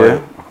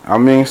 Yeah, but, I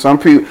mean, some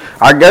people.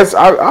 I guess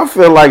I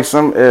feel like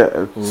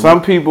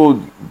some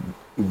people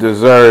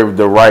deserve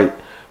the right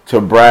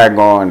to brag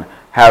on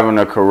having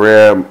a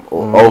career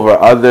over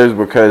others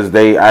because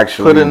they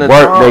actually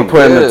work. They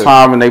put in the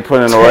time and they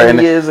put in the work. 10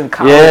 years in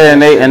college. Yeah,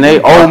 and they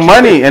owe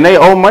money and they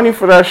owe money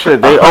for that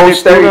shit. They owe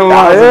student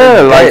loan.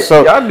 Yeah, like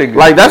so,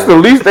 like that's the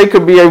least they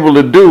could be able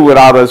to do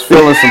without us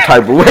feeling some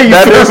type of way.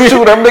 That is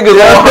true. Them niggas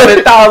owe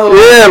 100,000.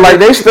 Yeah, like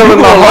they still in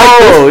the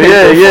hole.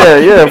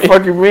 Yeah.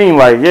 Fuck you mean?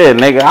 Like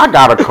nigga, I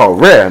got a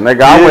career.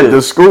 Nigga, I went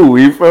to school.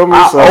 You feel me?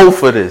 I owe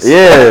for this.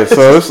 Yeah,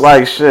 so it's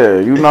like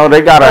shit. You know,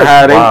 they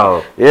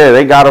gotta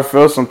they gotta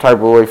feel some type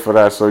of way for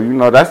that. So you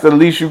know, that's the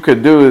least you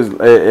could do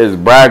is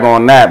brag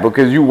on that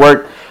because you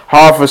worked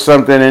hard for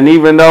something, and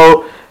even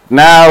though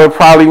now it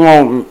probably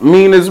won't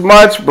mean as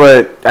much,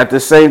 but at the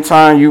same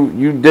time,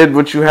 you did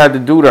what you had to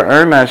do to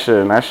earn that shit,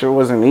 and that shit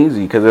wasn't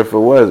easy. Because if it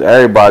was,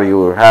 everybody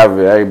would have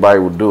it. Everybody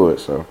would do it.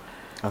 So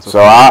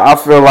I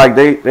feel like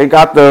they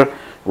got the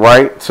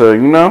right to,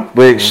 you know,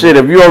 but shit,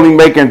 if you only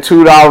making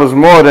 $2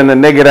 more than the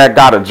nigga that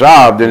got a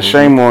job, then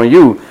shame on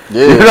you.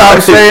 Yeah, you know what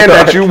I'm saying?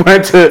 That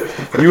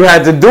you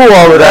had to do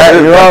all of that.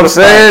 You know what I'm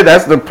saying?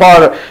 That's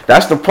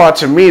the part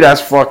to me that's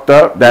fucked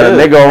up. That a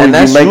nigga only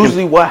be making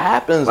usually what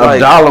happens.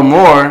 $1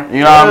 more.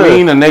 You know what I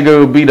mean? A nigga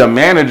will be the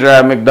manager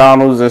at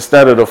McDonald's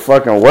instead of the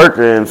fucking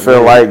worker and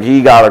feel like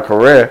he got a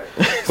career.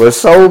 But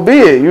so be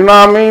it. You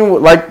know what I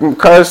mean? Like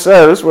Cuz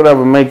said, it's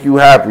whatever make you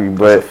happy.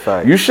 But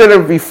you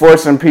shouldn't be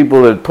forcing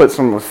people to put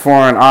some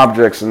foreign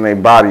objects in their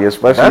body,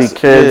 especially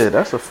kids. Yeah,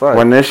 that's a fact.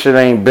 When this shit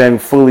ain't been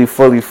fully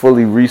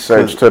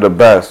researched to the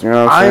best. You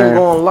know what I'm saying? I ain't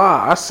gonna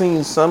lie. I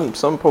seen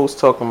some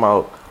posts talking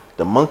about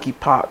the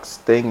monkeypox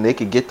thing. They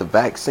could get the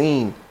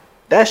vaccine.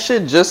 That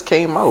shit just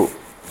came out.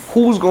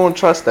 Who's gonna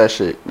trust that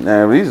shit?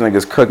 Man, these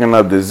niggas cooking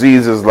up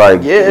diseases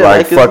like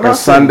fucking nothing,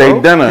 Sunday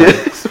dinner.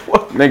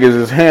 Niggas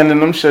is handing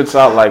them shits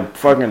out like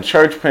fucking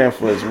church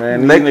pamphlets,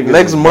 man.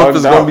 Next month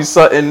is gonna be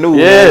something new.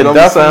 Yeah, man.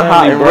 definitely,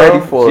 hot and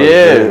ready for it.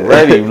 Yeah,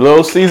 ready.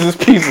 Little Caesar's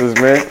pizzas,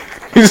 man.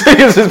 These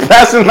niggas is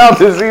passing out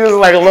diseases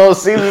like Little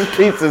Caesar's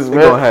pizzas, man.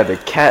 They gonna have the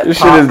cat this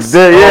pox,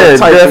 shit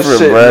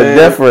is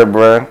different,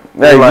 bro.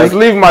 Hey, just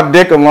leave my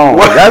dick alone.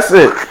 That's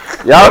it.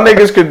 Y'all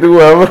niggas can do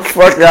whatever the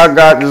fuck y'all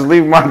got. Just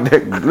leave my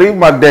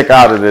dick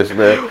out of this,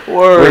 man.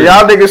 Word. When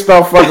y'all niggas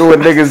start fucking with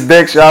niggas'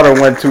 dicks, y'all done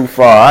went too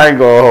far. I ain't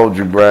gonna hold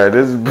you, bro.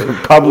 This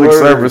is public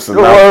service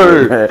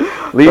announcement, man.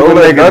 Leave a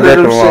nigga dick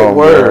alone,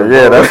 man.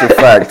 Yeah, that's a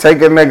fact. Take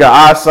a nigga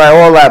eyesight,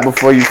 all that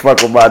before you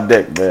fuck with my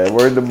dick, man.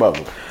 Word the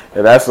mother.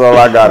 And that's all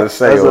I gotta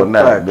say on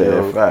that,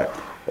 man. Fact.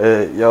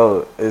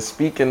 Yo,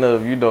 speaking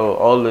of, you know,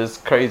 all this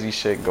crazy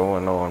shit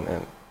going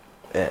on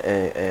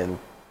and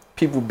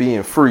people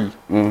being free.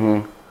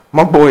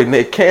 My boy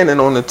Nick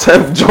Cannon on the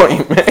 10th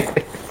joint,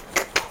 man.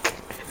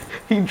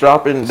 He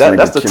dropping that.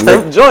 That's the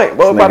 10th joint.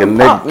 What about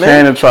Nick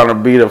Cannon trying to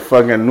be the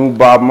fucking new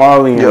Bob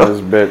Marley in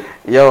this bit.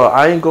 Yo,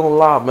 I ain't gonna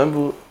lie.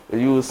 Remember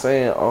you was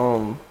saying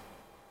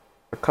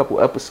a couple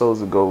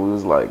episodes ago, we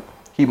was like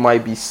he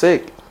might be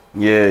sick.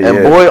 Yeah,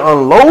 and boy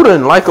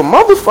unloading like a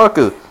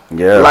motherfucker.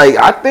 Yeah, like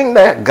I think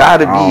that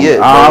gotta be it.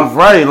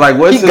 Right, like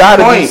what's he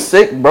gotta be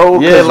sick, bro.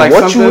 Yeah, like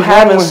what you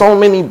having so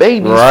many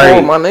babies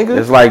for, my nigga?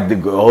 It's like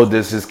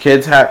this his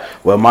kids have.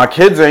 Well, my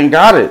kids ain't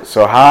got it,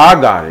 so how I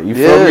got it? You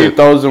feel me? It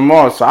throws them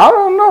off. So I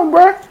don't know,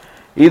 bro.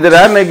 Either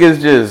that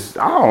nigga's just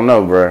I don't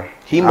know, bro.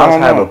 He must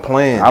have a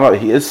plan.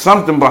 It's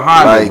something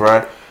behind it,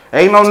 bro.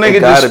 Ain't no nigga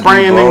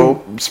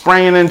just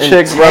spraying in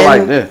chicks, bro,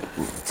 like this.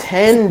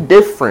 10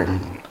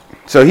 different.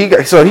 So he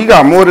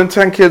got more than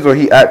 10 kids, or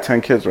he at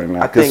 10 kids right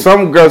now? Because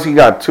some girls he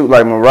got 2,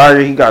 like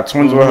Mariah, he got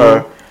twins with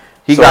her.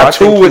 He got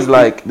 2 with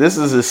like this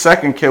is his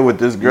second kid with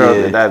this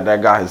girl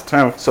that got his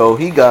 10th. So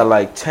he got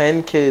like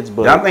 10 kids,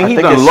 but I think he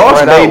done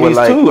lost babies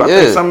too. I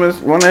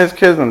think one of his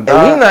kids done died.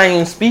 And we not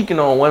even speaking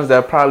on ones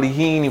that probably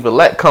he ain't even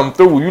let come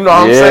through. You know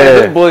what I'm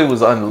saying? This boy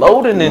was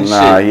unloading and shit.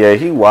 Nah, yeah,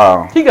 he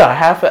wild. He got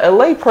half of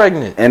LA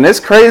pregnant. And it's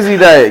crazy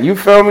that, you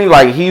feel me,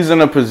 like he's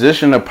in a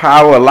position of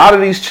power. A lot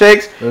of these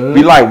chicks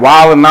be like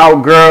wilding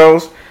out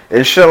girls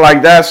and shit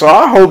like that. So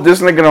I hope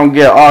this nigga don't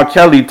get R.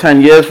 Kelly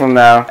 10 years from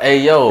now. Hey,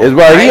 yo. It's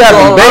well, he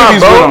having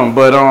babies with him,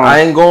 but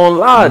I ain't gonna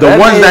lie. The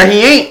ones that he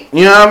ain't,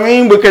 you know what I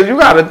mean? Because you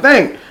gotta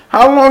think,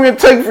 how long it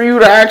take for you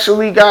to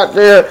actually got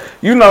there,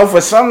 you know,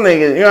 for some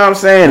niggas, you know what I'm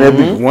saying? It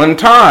be one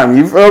time,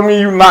 you feel me?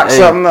 You knock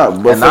something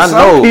up. But for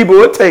some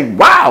people, it take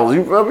wow,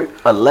 you feel me?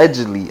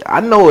 Allegedly. I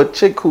know a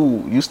chick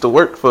who used to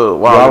work for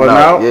Wild 'N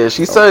Out. Yeah,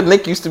 she said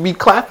Nick used to be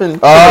clapping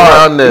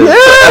around there.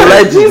 Yeah,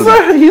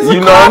 allegedly. He's a you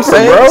know clapper, what I'm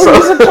saying? bro. So,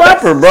 he's a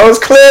clapper, bro. It's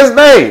clear as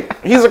day.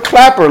 He's a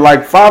clapper.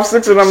 Like 5,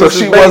 6 of them. So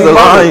she wasn't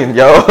lying,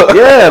 yo.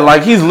 Yeah,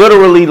 like he's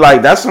literally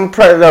like, that's some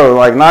predator.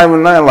 Like not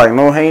even nothing, like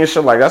no hanging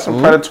shit. Like that's some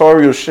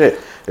predatorial shit.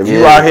 If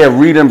you out here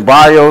reading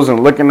bios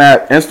and looking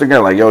at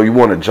Instagram, like, yo, you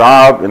want a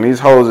job? And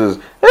these hoes is,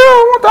 yeah,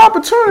 I want the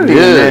opportunity.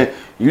 Yeah. And then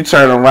you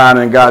turn around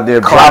and got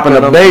there dropping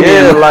a baby.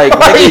 Yeah, like,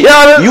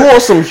 you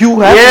want some Hugh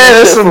Hefner? Yeah,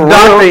 that's some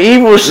Dr.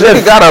 Evil shit.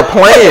 He got a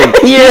plan.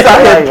 He's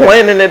out here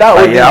planning it out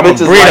with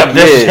these bitches. Like,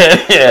 this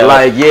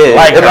shit.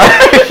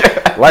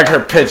 Like, like her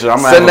picture. I'm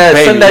send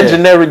that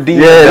generic DM.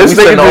 Yeah, this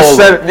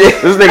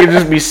nigga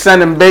just be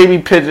sending baby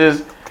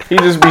pictures. He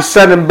just be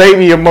sending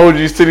baby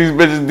emojis to these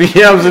bitches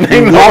DMs and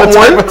they know what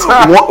type of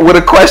time. With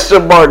a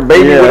question mark,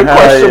 baby, with a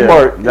question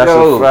mark. That's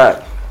a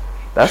fact.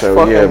 That's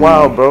fucking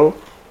wild, bro.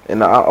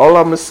 And all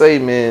I'm gonna say,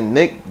 man,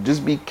 Nick,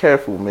 just be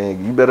careful,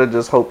 man. You better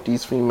just hope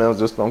these females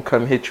just don't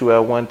come hit you at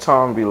one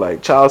time and be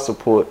like, child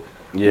support.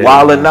 Yeah,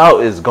 wilding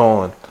out is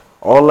gone.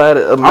 All that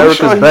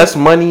America's best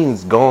money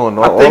is gone.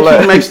 I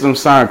think he makes them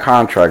sign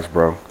contracts,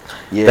 bro.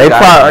 Yeah, they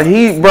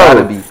probably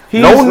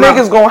no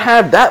niggas gonna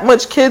have that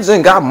much kids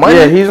and got money.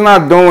 Yeah, he's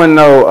not doing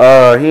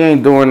he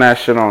ain't doing that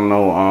shit on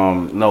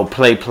no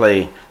play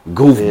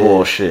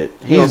goofball shit.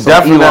 He's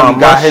definitely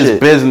got his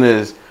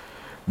business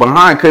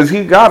behind, cause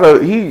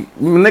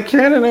Nick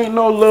Cannon ain't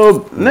no little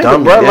nigga,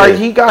 dumb, bro. Yeah. Like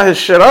he got his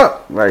shit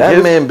up. Like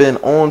that man been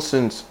on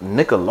since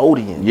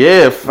Nickelodeon.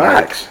 Yeah,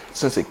 facts. Like,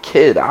 since a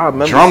kid, I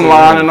remember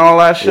Drumline and all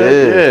that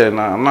shit. Yeah,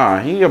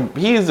 nah.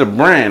 He's a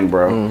brand,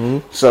 bro.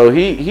 Mm-hmm. So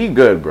he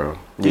good, bro.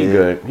 He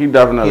good. He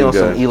definitely he on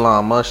good. Some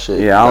Elon Musk shit.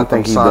 Yeah, I don't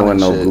think he's doing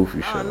no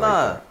goofy shit.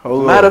 Nah.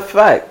 Like matter of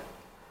fact,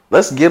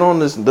 let's get on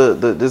this.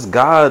 This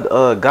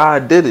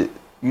God did it.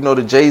 You know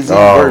the Jay-Z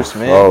verse,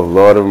 man. Oh,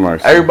 Lord of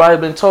mercy. Everybody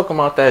been talking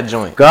about that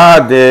joint.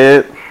 God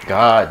did.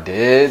 Yeah.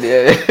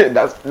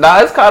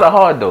 It's kind of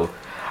hard though.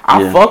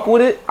 I fuck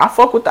with it. I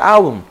fuck with the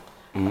album.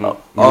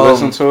 Mm-hmm. You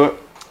listen to it?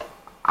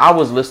 I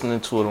was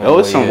listening to it. There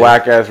was some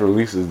whack ass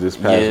releases this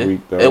past week,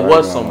 though. It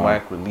was some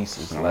whack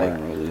releases.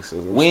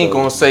 We ain't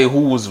gonna say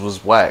who was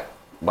whack,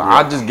 but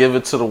I just give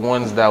it to the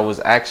ones that was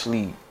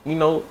actually,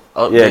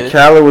 up there.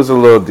 Khaled was a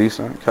little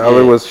decent.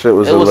 Khaled was a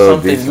little decent. It was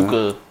something you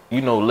could,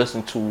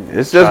 listen to.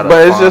 It's just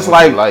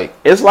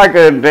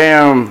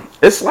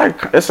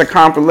it's a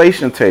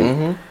compilation tape.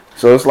 Mm-hmm.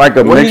 So it's like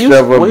a mixture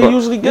of what he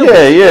usually gives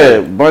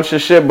a bunch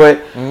of shit.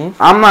 But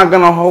I'm not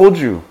gonna hold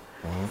you.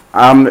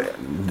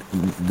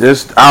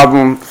 This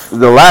album,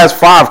 the last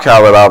 5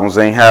 Khaled albums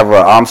ain't have a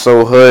I'm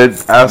So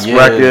Hood-esque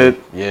record.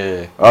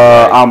 Yeah.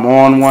 I'm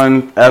On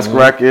One-esque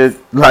record.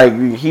 Like,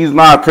 he's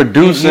not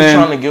producing. He's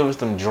trying to give us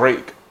them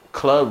Drake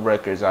club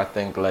records, I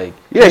think. Like,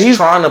 he's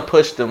trying to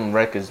push them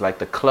records, like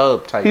the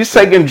club type. He's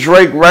taking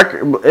Drake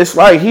record. It's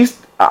like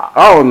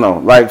I don't know.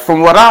 Like, from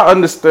what I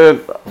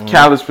understood,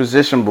 Khaled's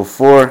position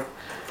before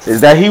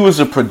is that he was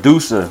a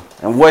producer.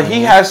 And what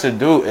he has to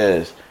do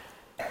is,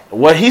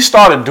 what he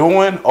started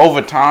doing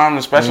over time,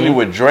 especially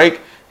with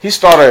Drake, he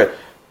started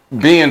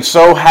being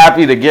so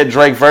happy to get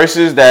Drake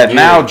verses that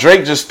now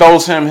Drake just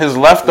throws him his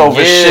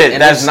leftover shit.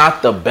 And that's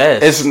not the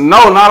best.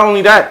 Not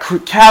only that,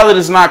 Khaled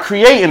is not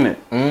creating it.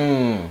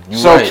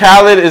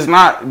 Khaled is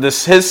not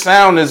his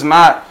sound is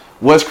not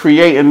what's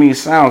creating these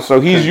sounds.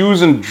 So he's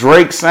using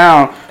Drake's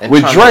sound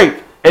with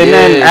Drake and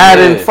then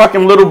adding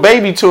fucking Little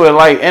Baby to it.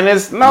 Like, and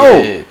it's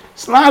not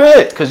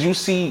it. Cause you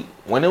see,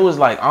 when it was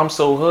like I'm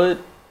So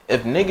Hood,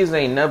 if niggas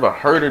ain't never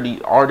heard of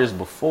the artists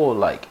before,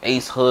 like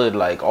Ace Hood,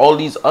 like all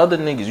these other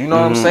niggas, you know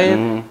what I'm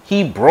saying?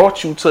 He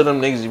brought you to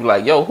them niggas. You be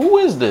like, yo, who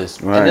is this?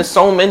 Right. And there's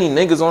so many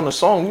niggas on the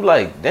song. You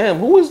like, damn,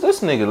 who is this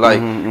nigga? Like,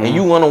 and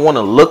you want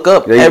to look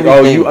up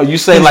everything. You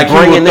say like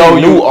bringing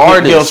in new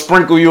artists. He'll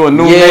sprinkle you a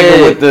new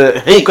nigga with the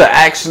who could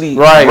actually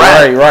rap.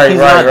 He's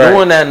not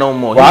doing that no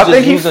more. Well, I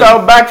think he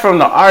fell back from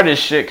the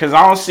artist shit because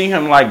I don't see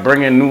him like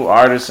bringing new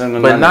artists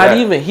in. But not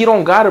even. He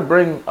don't gotta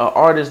bring an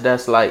artist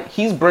that's like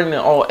he's bringing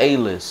all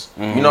A-list.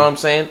 You know what I'm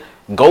saying?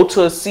 Go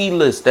to a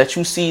C-list that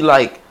you see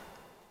like,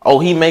 oh,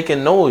 he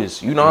making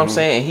noise. You know what I'm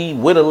saying? He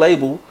with a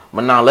label,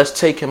 but now let's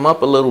take him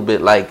up a little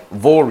bit. Like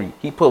Vori,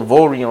 he put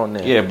Vori on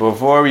there. Yeah, but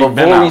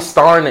Vori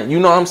starting it.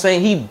 You know what I'm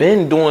saying? He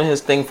been doing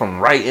his thing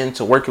from right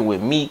into working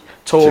with Meek,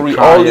 Tory,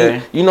 all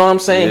these. You know what I'm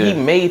saying? Yeah. He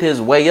made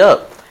his way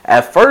up.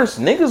 At first,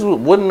 niggas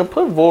wouldn't have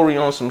put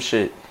Vori on some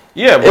shit.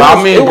 Yeah, but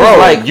I mean, bro,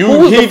 like who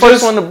was the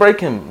first one to break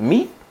him?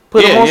 Meek.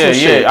 Put him on some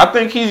shit. I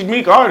think he's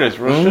Meek artist,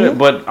 real shit.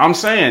 But I'm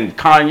saying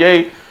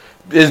Kanye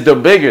is the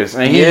biggest,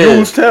 and he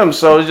used him.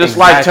 So it's just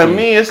like, to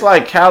me, it's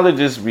like Khaled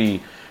just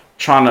be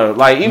trying to,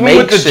 like, even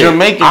with the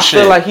Jamaican shit.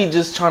 I feel like he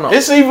just trying to.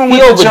 It's even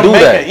with the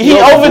Jamaican. He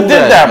overdid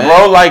that,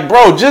 bro. Like,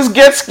 bro, just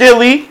get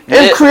skilly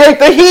and create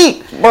the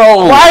heat.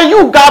 Bro, why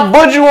you got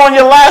Buju on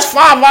your last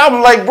 5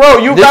 albums? Like, bro,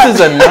 this is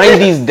a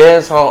 90s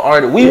dancehall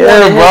artist. Bro.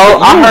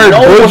 I heard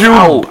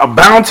Buju, a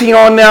Bounty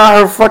on there.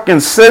 I heard fucking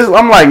Sizzle.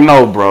 I'm like,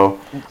 no, bro.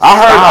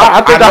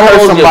 I think I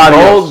heard somebody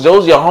else.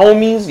 Those your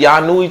homies.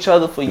 Y'all knew each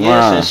other for years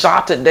and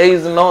shot to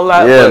days and all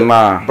that. Yeah,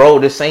 but, bro,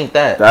 this ain't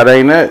that. That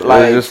ain't it.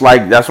 Like, it's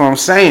like, that's what I'm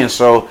saying.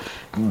 So,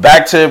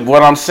 back to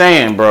what I'm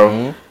saying,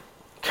 bro.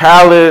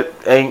 Khaled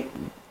ain't.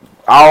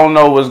 I don't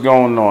know what's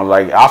going on.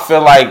 Like, I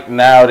feel like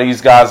now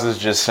these guys is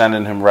just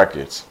sending him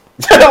records.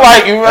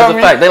 Like, you know that's what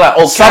a fact. They like,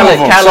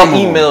 Khaled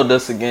emailed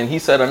us again. He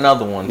said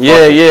another one.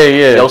 Yeah.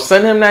 Yo,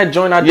 send him that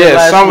joint I did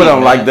last some week, of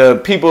them, man. like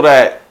the people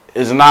that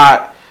is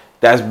not,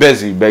 that's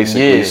busy,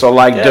 basically. Yeah. So,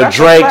 like, the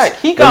Drakes,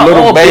 he got the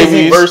Little all Babies.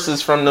 busy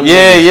verses from them. The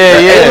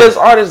A-list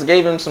artists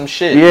gave him some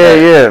shit.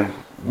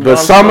 But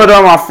some of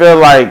them, I feel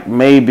like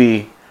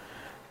maybe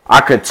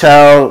I could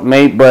tell,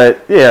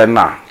 but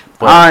nah.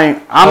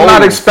 I'm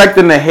not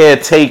expecting to hear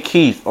Take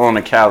Keith on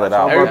the Khaled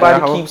album.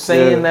 Everybody keeps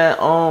saying that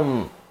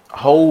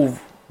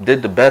Hove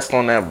did the best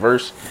on that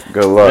verse.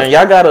 Good luck. Man,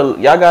 y'all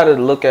gotta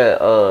look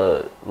at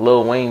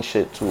Lil Wayne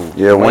shit too.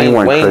 Yeah, Wayne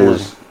crazy.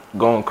 Was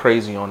going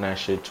crazy on that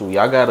shit too.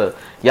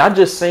 Y'all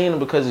just saying it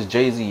because it's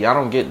Jay-Z. Y'all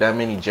don't get that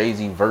many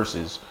Jay-Z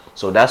verses.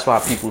 So that's why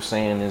people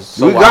saying is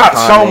so we got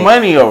iconic. so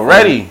many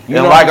already. You and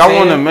know like what I'm I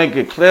want to saying? make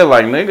it clear,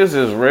 like niggas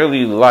is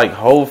really like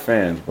Hov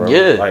fans, bro.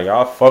 Yeah. Like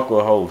I fuck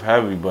with Hov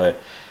heavy,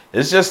 but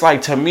it's just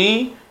like to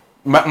me,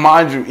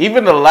 mind you,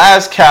 even the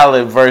last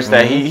Khaled verse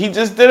that he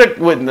just did it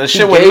with the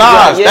shit with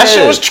Nas. That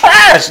shit was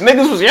trash.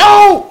 Niggas was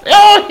yo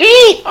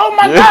heat. Oh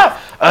my god,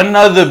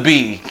 another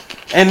beat.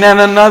 And then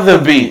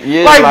another beat.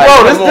 Yeah, like,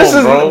 bro, this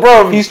is,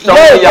 bro. He's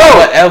throwing y'all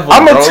whatever,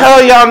 I'm going to bro.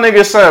 tell y'all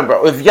niggas something,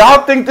 bro. If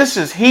y'all think this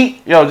is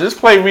heat, yo, just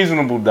play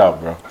Reasonable Doubt,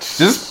 bro.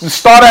 Just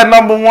start at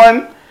number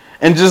 1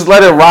 and just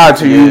let it ride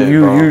till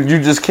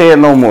you just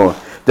can't no more.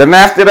 Then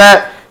after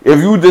that,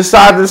 if you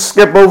decide to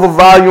skip over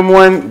volume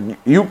 1,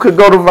 you could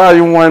go to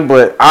volume 1,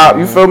 but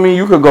you feel me?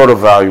 You could go to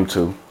volume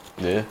 2.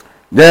 Yeah.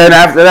 Then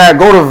after that,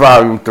 go to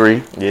volume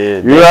 3. Yeah,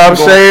 you know what I'm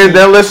saying?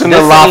 Then listen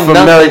to La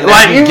Familia.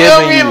 Like you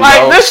feel me?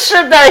 Like this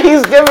shit that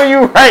he's giving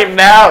you right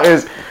now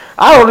is,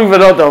 I don't even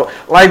know though.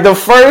 Like the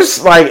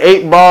first like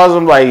 8 bars,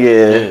 I'm like,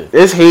 yeah,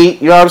 it's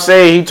heat. You know what I'm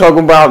saying? He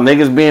talking about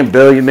niggas being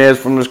billionaires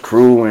from his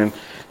crew and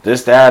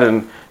this, that,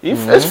 and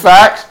it's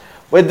facts.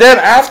 But then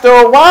after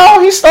a while,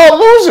 he started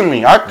losing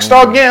me. I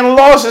start getting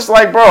lost. It's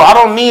like, bro, I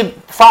don't need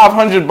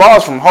 500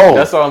 bars from Hov.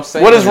 That's what I'm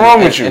saying. What is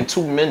wrong with you? In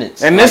 2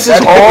 minutes. And this is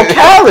all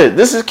Khaled.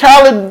 This is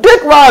Khaled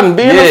dick riding,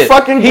 being a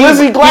fucking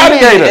glizzy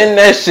gladiator. In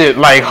that shit,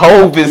 like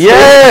Hov is.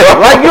 Yeah,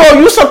 like yo,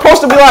 you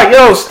supposed to be like,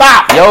 yo,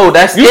 stop. Yo,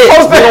 that's you it.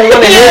 Supposed to, we don't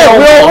want to hear.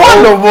 We don't want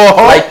no more.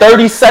 Like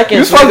 30 seconds.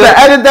 You supposed to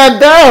edit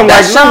that down.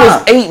 That like, shit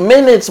was 8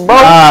 minutes, bro.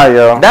 Nah,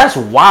 yo. That's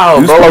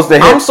wild, bro. Supposed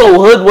to hit, I'm So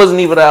Hood wasn't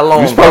even that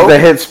long. You supposed to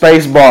hit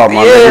space bar,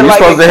 man. Yeah, you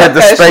supposed to hit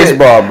the space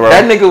bar, bro.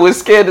 That nigga was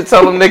scared to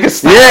tell them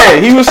niggas stop.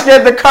 Yeah, he was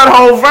scared to cut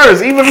whole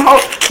verse. Even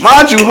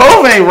mind you,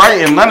 Hov ain't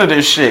writing none of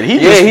this shit. He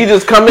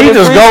just come in. He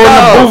just go in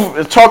the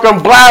booth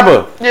talking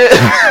blabber. Yeah,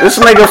 this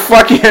nigga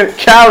fucking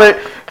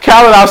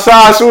Khaled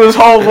outside. As soon as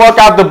Hov walk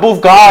out the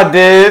booth, God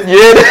did.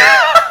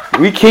 Yeah,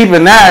 we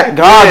keeping that.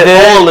 God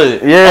did. All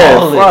it. Yeah,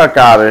 all fuck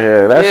out of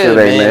here. That shit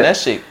ain't it. That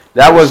shit.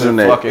 That wasn't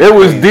it. It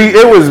was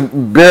it was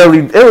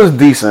barely. It was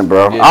decent,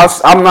 bro. Yeah.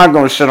 I'm not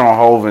gonna shit on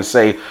Hov and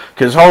say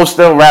because Hov's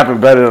still rapping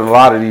better than a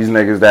lot of these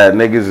niggas that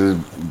niggas is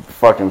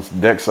fucking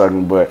dick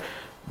sucking. But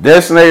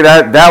this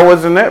nigga, that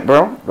wasn't it,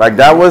 bro. Like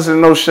that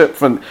wasn't no shit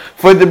for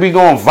it to be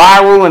going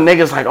viral and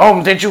niggas like,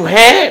 oh, did you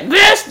hear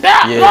this?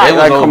 That? Yeah, they was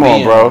like, come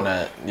on, bro. On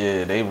that.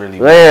 Yeah, they really.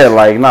 Yeah,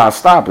 like nah,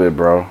 stop it,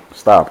 bro.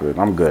 Stop it.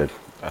 I'm good.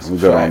 I'm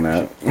good on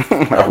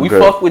that. We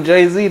fuck with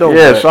Jay-Z though.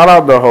 Yeah, shout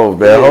out to Hov,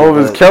 man. Hov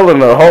is killing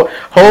her.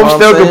 Hov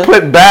still can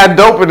put bad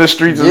dope in the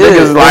streets and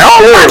niggas like,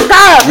 oh my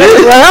god.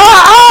 Niggas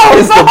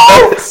like,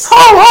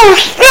 oh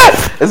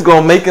shit. It's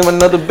gonna make him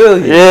another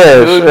billion.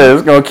 Yeah, shit.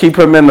 It's gonna keep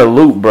him in the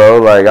loop, bro.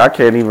 Like I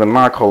can't even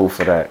knock Hov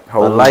for that.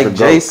 But like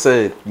Jay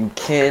said, you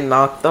can't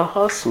knock the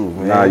hustle,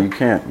 man. Nah, you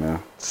can't,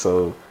 man.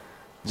 So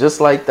just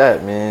like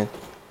that, man.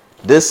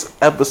 This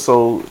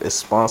episode is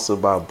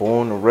sponsored by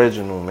Born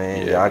Original,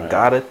 man. Yeah, Y'all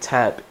gotta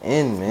tap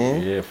in,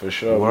 man. Yeah, for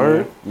sure.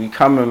 Word. Man. We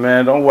coming,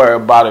 man. Don't worry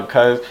about it,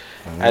 cuz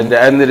at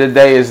the end of the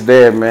day, it's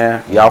there,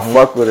 man. Y'all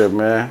fuck with it,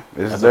 man.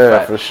 It's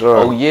there for sure.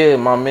 Oh yeah,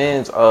 my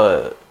man's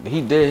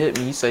he did hit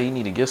me. He said he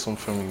need to get some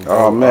from you,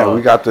 bro. Oh man,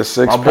 we got the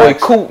 6 My boy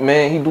Coop,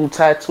 man, he do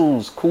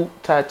tattoos. Coop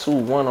Tattoo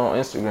 1 on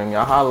Instagram.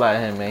 Y'all holla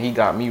at him, man. He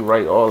got me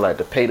right, all that.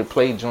 The pay to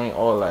play joint,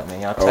 all that,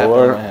 man. Y'all tap in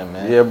with him,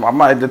 man. Yeah, I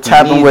might have to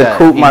tap in with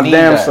Coop, my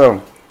damn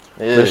self.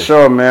 Yeah. For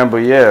sure, man.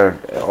 But yeah,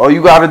 all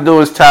you gotta do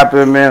is tap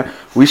in, man.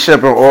 We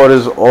shipping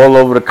orders all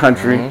over the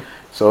country,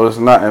 so it's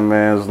nothing,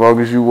 man. As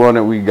long as you want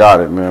it, we got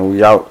it, man.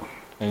 We out.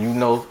 And you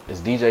know, it's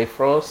DJ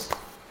Frost.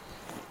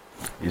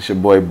 It's your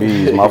boy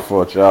B's. My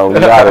fault, y'all. We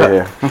out of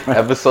here.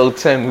 Episode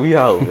 10, we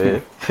out,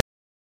 man.